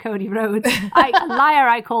liar, Cody Rhodes. A liar,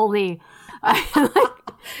 I call thee.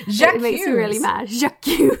 It makes me really mad. Jacques.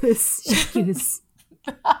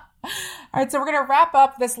 All right, so we're going to wrap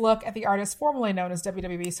up this look at the artists formerly known as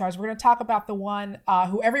WWE stars. We're going to talk about the one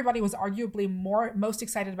who everybody was arguably most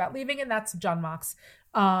excited about leaving, and that's John Mox,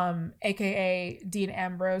 aka Dean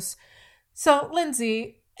Ambrose. So,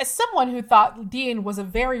 Lindsay, as someone who thought Dean was a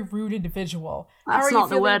very rude individual, that's not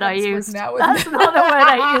the word I used. That's not the word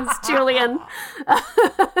I used, Julian.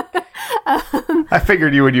 I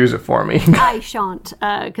figured you would use it for me. I shan't,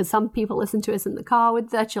 because some people listen to us in the car with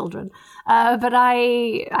their children. But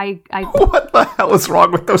I what the hell is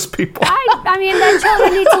wrong with those people? I mean, their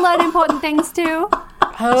children need to learn important things too.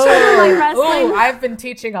 Children like wrestling. I've been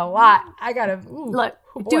teaching a lot. I gotta look.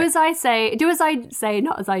 Do as I say,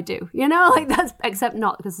 not as I do. You know, like that's, except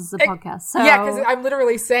not because this is a podcast. So. Yeah, because I'm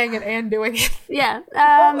literally saying it and doing it. Yeah.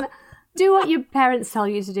 Do what your parents tell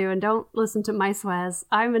you to do and don't listen to my swears.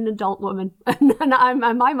 I'm an adult woman and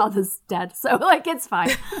my mother's dead. So like, it's fine.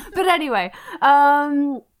 But anyway,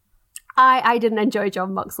 I didn't enjoy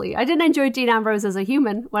Jon Moxley. I didn't enjoy Dean Ambrose as a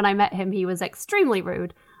human. When I met him, he was extremely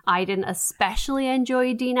rude. I didn't especially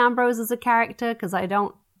enjoy Dean Ambrose as a character because I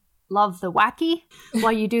don't love the wacky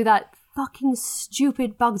while you do that fucking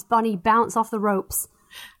stupid Bugs Bunny bounce off the ropes,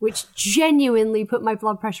 which genuinely put my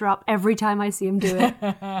blood pressure up every time I see him do it.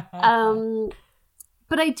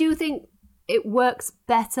 But I do think it works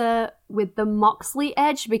better with the Moxley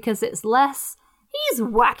edge because it's less, he's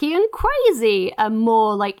wacky and crazy, and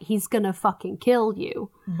more like he's gonna fucking kill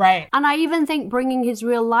you. Right. And I even think bringing his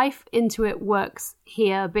real life into it works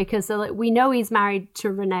here because we know he's married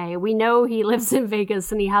to Renee. We know he lives in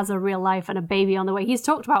Vegas and he has a real life and a baby on the way. He's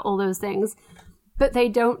talked about all those things, but they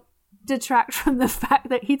don't detract from the fact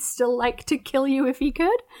that he'd still like to kill you if he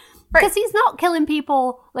could. Because he's not killing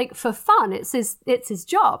people like for fun. It's his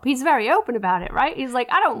job. He's very open about it, right? He's like,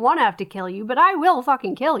 I don't want to have to kill you, but I will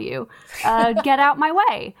fucking kill you. Get out my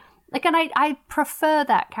way. Like, and I prefer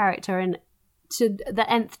that character to the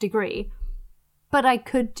nth degree, but I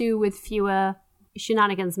could do with fewer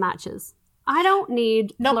shenanigans matches. I don't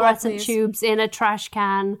need fluorescent tubes in a trash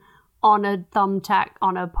can on a thumbtack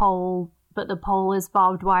on a pole, but the pole is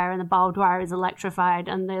barbed wire and the barbed wire is electrified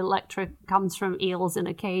and the electric comes from eels in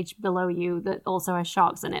a cage below you that also has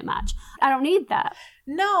sharks in it match. I don't need that.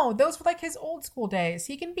 No, those were like his old school days.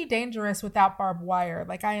 He can be dangerous without barbed wire.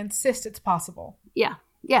 Like, I insist it's possible. Yeah,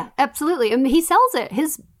 absolutely. And he sells it.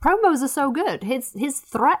 His promos are so good. His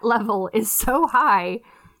threat level is so high.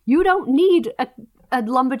 You don't need a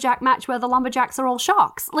lumberjack match where the lumberjacks are all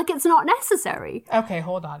sharks. Like, it's not necessary. Okay,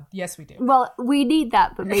 hold on. Yes, we do. Well, we need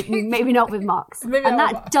that, but maybe not with Mox. And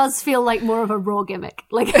that does feel like more of a Raw gimmick.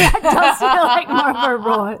 Like, that does feel like more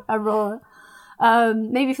of a Raw.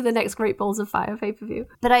 Maybe for the next Great Balls of Fire pay-per-view.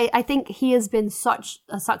 But I think he has been such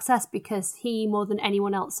a success because he, more than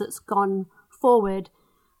anyone else that's gone forward,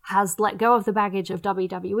 has let go of the baggage of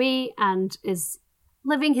WWE and is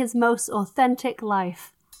living his most authentic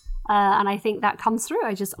life. And I think that comes through.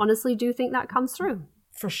 I just honestly do think that comes through.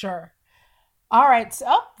 For sure. All right. So,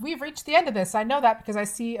 we've reached the end of this. I know that because I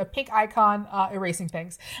see a pink icon erasing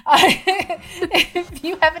things. If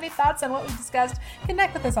you have any thoughts on what we discussed,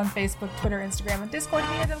 connect with us on Facebook, Twitter, Instagram, and Discord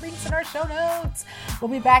via the links in our show notes. We'll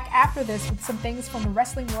be back after this with some things from the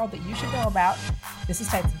wrestling world that you should know about. This is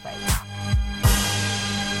Tights and Fights.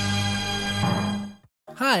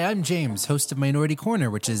 Hi, I'm James, host of Minority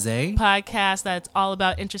Corner, which is a podcast that's all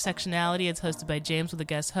about intersectionality. It's hosted by James with a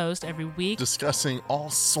guest host every week. Discussing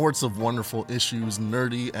all sorts of wonderful issues,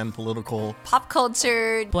 nerdy and political. Pop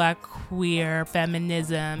culture. Black, queer,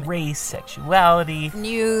 feminism. Race, sexuality.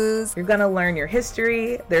 News. You're going to learn your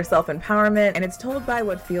history, their self-empowerment, and it's told by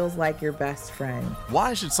what feels like your best friend.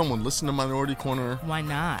 Why should someone listen to Minority Corner? Why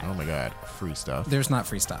not? Oh my God, free stuff. There's not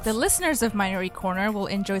free stuff. The listeners of Minority Corner will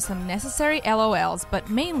enjoy some necessary LOLs, but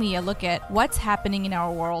mainly a look at what's happening in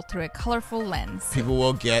our world through a colorful lens. People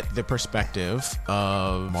will get the perspective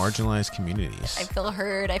of marginalized communities. I feel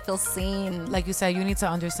heard, I feel seen. Like you said, you need to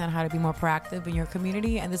understand how to be more proactive in your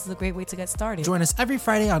community, and this is a great way to get started. Join us every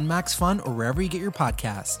Friday on Max Fun or wherever you get your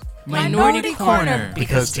podcast. Minority Corner,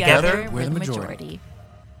 because together we're the majority.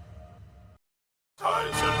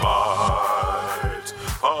 Tights and Bites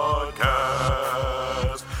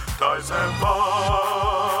Podcast. Tights and Bites.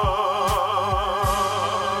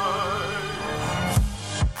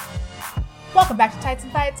 Welcome back to Tights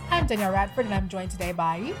and Fights. I'm Danielle Radford, and I'm joined today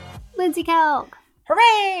by Lindsay Kelk.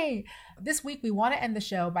 Hooray! This week, we want to end the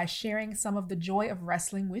show by sharing some of the joy of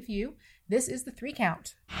wrestling with you. This is the 3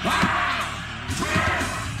 count.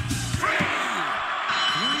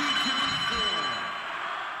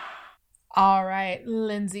 All right,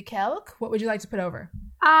 Lindsay Kelk, what would you like to put over?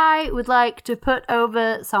 I would like to put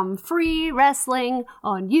over some free wrestling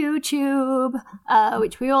on YouTube,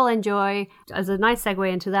 which we all enjoy. As a nice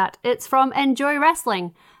segue into that, it's from Enjoy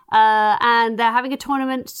Wrestling. And they're having a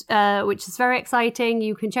tournament, which is very exciting.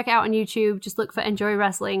 You can check it out on YouTube. Just look for Enjoy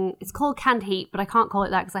Wrestling. It's called Canned Heat, but I can't call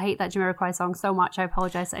it that because I hate that Jamiroquai song so much. I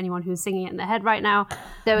apologize to anyone who's singing it in their head right now.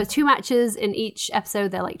 There were 2 matches in each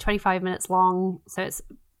episode. They're like 25 minutes long, so it's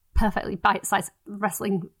perfectly bite-sized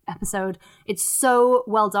wrestling episode. It's so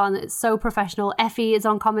well done. It's so professional. Effie is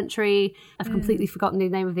on commentary. I've completely forgotten the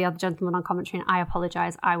name of the other gentleman on commentary, and I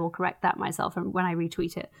apologize. I will correct that myself when I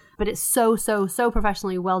retweet it. But it's so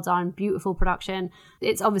professionally well done. Beautiful production.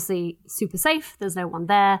 It's obviously super safe. There's no one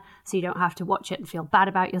there, so you don't have to watch it and feel bad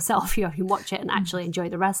about yourself. You can watch it and actually enjoy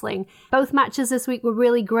the wrestling. Both matches this week were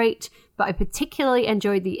really great, but I particularly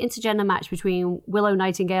enjoyed the intergender match between Willow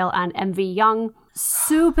Nightingale and MV Young.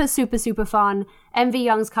 Super fun. MV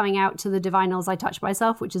Young's coming out to the Divinals I Touch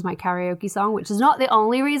Myself, which is my karaoke song, which is not the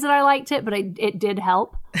only reason I liked it, but it did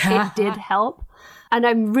help. It did help. And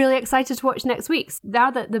I'm really excited to watch next week's.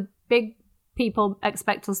 Now that the big people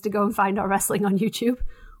expect us to go and find our wrestling on YouTube,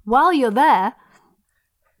 while you're there,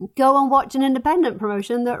 go and watch an independent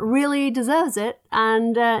promotion that really deserves it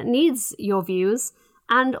and needs your views,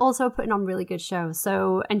 and also putting on really good shows.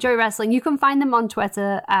 So Enjoy Wrestling. You can find them on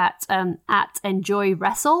Twitter at Enjoy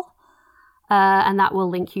Wrestle, and that will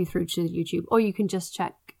link you through to YouTube. Or you can just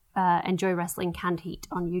check Enjoy Wrestling Canned Heat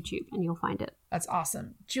on YouTube, and you'll find it. That's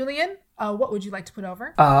awesome. Julian, what would you like to put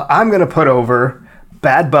over? I'm going to put over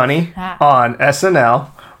Bad Bunny on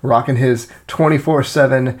SNL, rocking his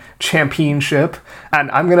 24/7 championship. And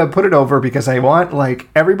I'm going to put it over because I want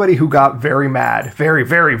everybody who got very mad, very,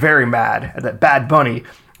 very, very mad that Bad Bunny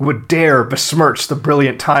would dare besmirch the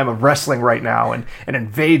brilliant time of wrestling right now and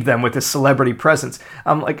invade them with his celebrity presence.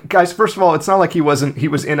 I'm like, guys, first of all, it's not like he was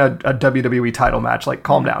in a WWE title match. Like,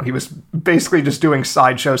 calm down. He was basically just doing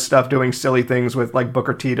sideshow stuff, doing silly things with like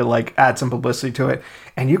Booker T to like add some publicity to it.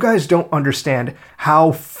 And you guys don't understand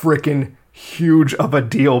how freaking huge of a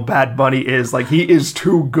deal Bad Bunny is. Like, he is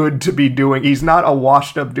too good to be doing. He's not a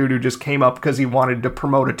washed up dude who just came up because he wanted to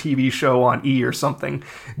promote a TV show on E or something.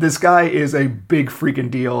 This guy is a big freaking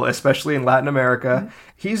deal, especially in Latin America. Mm-hmm.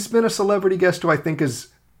 He's been a celebrity guest who I think has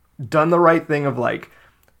done the right thing of like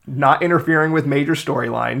not interfering with major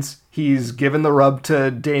storylines. He's given the rub to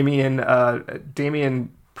Damian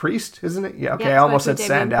Priest, isn't it? Yeah, okay. Yeah, I almost said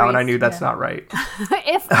Sandow, and I knew that's not right.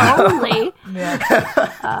 If only.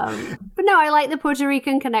 But no, I like the Puerto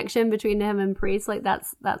Rican connection between him and Priest. Like,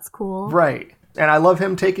 that's cool. Right. And I love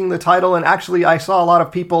him taking the title. And actually, I saw a lot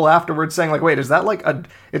of people afterwards saying, like, wait, is that like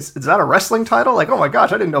is that a wrestling title? Like, oh my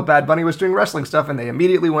gosh, I didn't know Bad Bunny was doing wrestling stuff. And they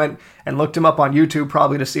immediately went and looked him up on YouTube,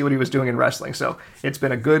 probably to see what he was doing in wrestling. So it's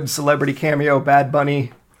been a good celebrity cameo, Bad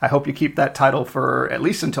Bunny. I hope you keep that title for at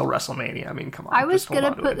least until WrestleMania. I mean, come on. I was going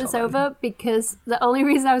to put this over because the only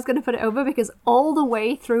reason I was going to put it over because all the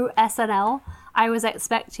way through SNL, I was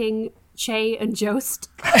expecting Che and Jost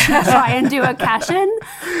to try and do a cash-in.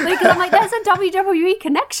 Because I'm like, there's a WWE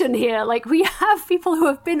connection here. Like, we have people who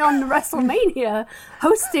have been on WrestleMania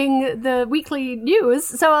hosting the weekly news.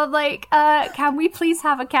 So I'm like, can we please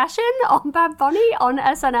have a cash-in on Bad Bunny on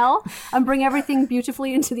SNL and bring everything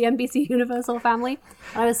beautifully into the NBC Universal family?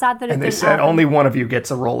 And I was sad that it didn't. And they said only one of you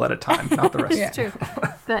gets a role at a time, not the rest. It's true.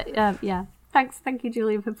 But yeah. Thank you,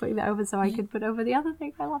 Julia, for putting that over so I could put over the other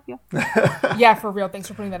thing. I love you. Yeah, for real. Thanks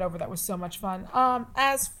for putting that over. That was so much fun.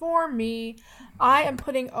 As for me, I am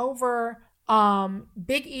putting over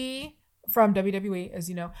Big E from WWE, as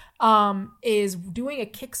you know, is doing a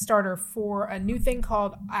Kickstarter for a new thing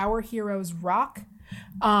called Our Heroes Rock,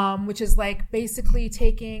 which is like basically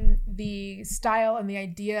taking the style and the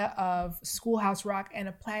idea of Schoolhouse Rock and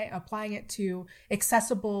applying it to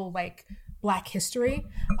accessible, like, Black history.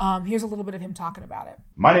 Here's a little bit of him talking about it.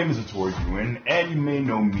 My name is Ettore Gruen, and you may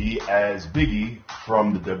know me as Biggie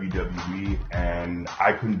from the WWE, and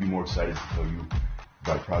I couldn't be more excited to tell you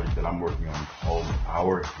about a project that I'm working on called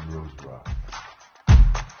Our Heroes Rock.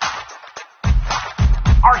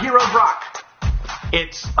 Our Heroes Rock.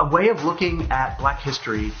 It's a way of looking at Black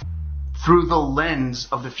history through the lens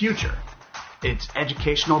of the future. It's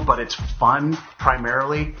educational, but it's fun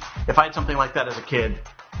primarily. If I had something like that as a kid,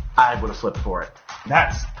 I would have flipped for it.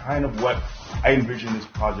 That's kind of what I envision this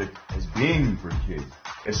project as being for kids.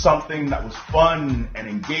 It's something that was fun and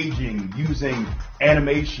engaging, using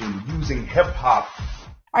animation, using hip hop. All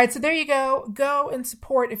right, so there you go. Go and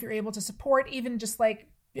support if you're able to support, even just like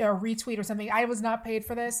retweet or something. I was not paid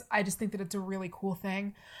for this. I just think that it's a really cool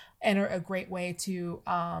thing and a great way to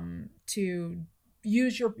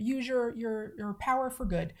use your power for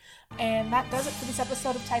good. And that does it for this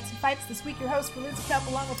episode of Tights and Fights. This week, your host for Lindsay Kelp,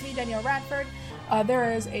 along with me, Danielle Radford.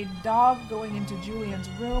 There is a dog going into Julian's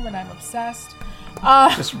room, and I'm obsessed.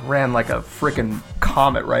 Just ran like a freaking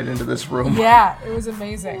comet right into this room. Yeah, it was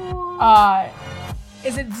amazing.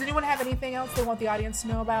 Does anyone have anything else they want the audience to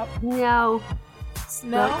know about? No.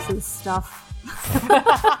 Books and stuff.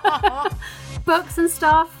 Books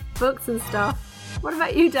and stuff. What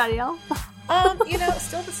about you, Danielle?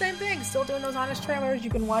 Still the same thing. Still doing those honest trailers. You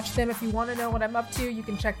can watch them if you want to know what I'm up to. You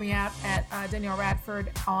can check me out at Danielle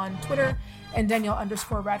Radford on Twitter and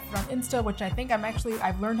Danielle_Radford on Insta, which I think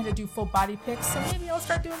I've learned how to do full body pics. So maybe I'll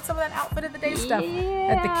start doing some of that outfit of the day stuff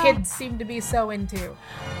that the kids seem to be so into.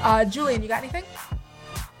 Julian, you got anything?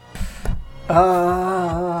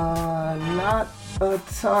 Not a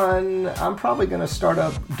ton. I'm probably going to start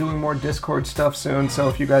up doing more Discord stuff soon, so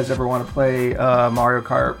if you guys ever want to play Mario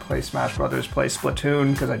Kart, play Smash Brothers, play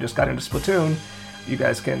Splatoon, because I just got into Splatoon, you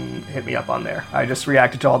guys can hit me up on there. I just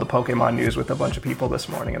reacted to all the Pokemon news with a bunch of people this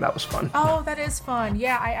morning, and that was fun. Oh, that is fun.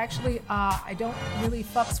 Yeah, I actually, I don't really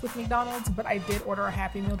fucks with McDonald's, but I did order a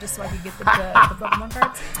Happy Meal just so I could get the Pokemon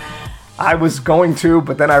cards. I was going to,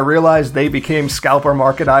 but then I realized they became scalper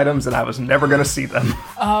market items, and I was never going to see them.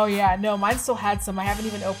 Oh, yeah. No, mine still had some. I haven't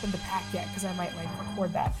even opened the pack yet, because I might,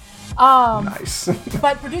 record that. Nice.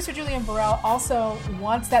 But producer Julian Burrell also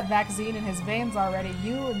wants that vaccine in his veins already.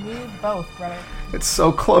 You and me both, brother. It's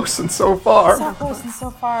so close and so far. So close and so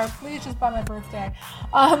far. Please just buy my birthday.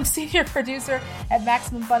 Senior producer at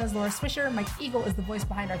Maximum Fun is Laura Swisher. Mike Eagle is the voice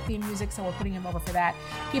behind our theme music, so we're putting him over for that.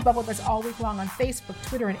 Keep up with us all week long on Facebook,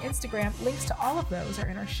 Twitter, and Instagram. Links to all of those are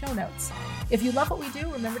in our show notes. If you love what we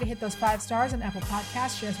do, remember to hit those 5 stars on Apple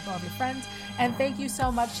Podcasts, share us with all of your friends, and thank you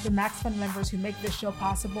so much to the Max Fun members who make this show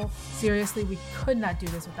possible. Seriously, we could not do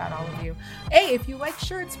this without all of you. Hey, if you like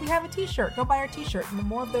shirts, we have a t-shirt. Go buy our t-shirt. And the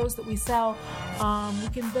more of those that we sell,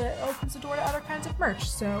 opens the door to other kinds of merch.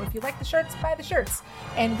 So if you like the shirts, buy the shirts.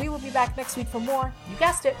 And we will be back next week for more, you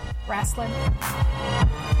guessed it, wrestling.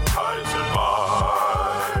 Dice and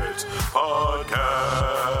Bites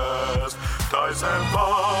Podcast. Dice and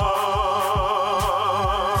Bites.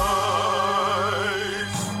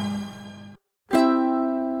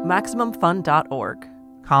 MaximumFun.org.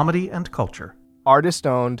 Comedy and culture. Artist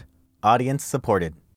owned. Audience supported.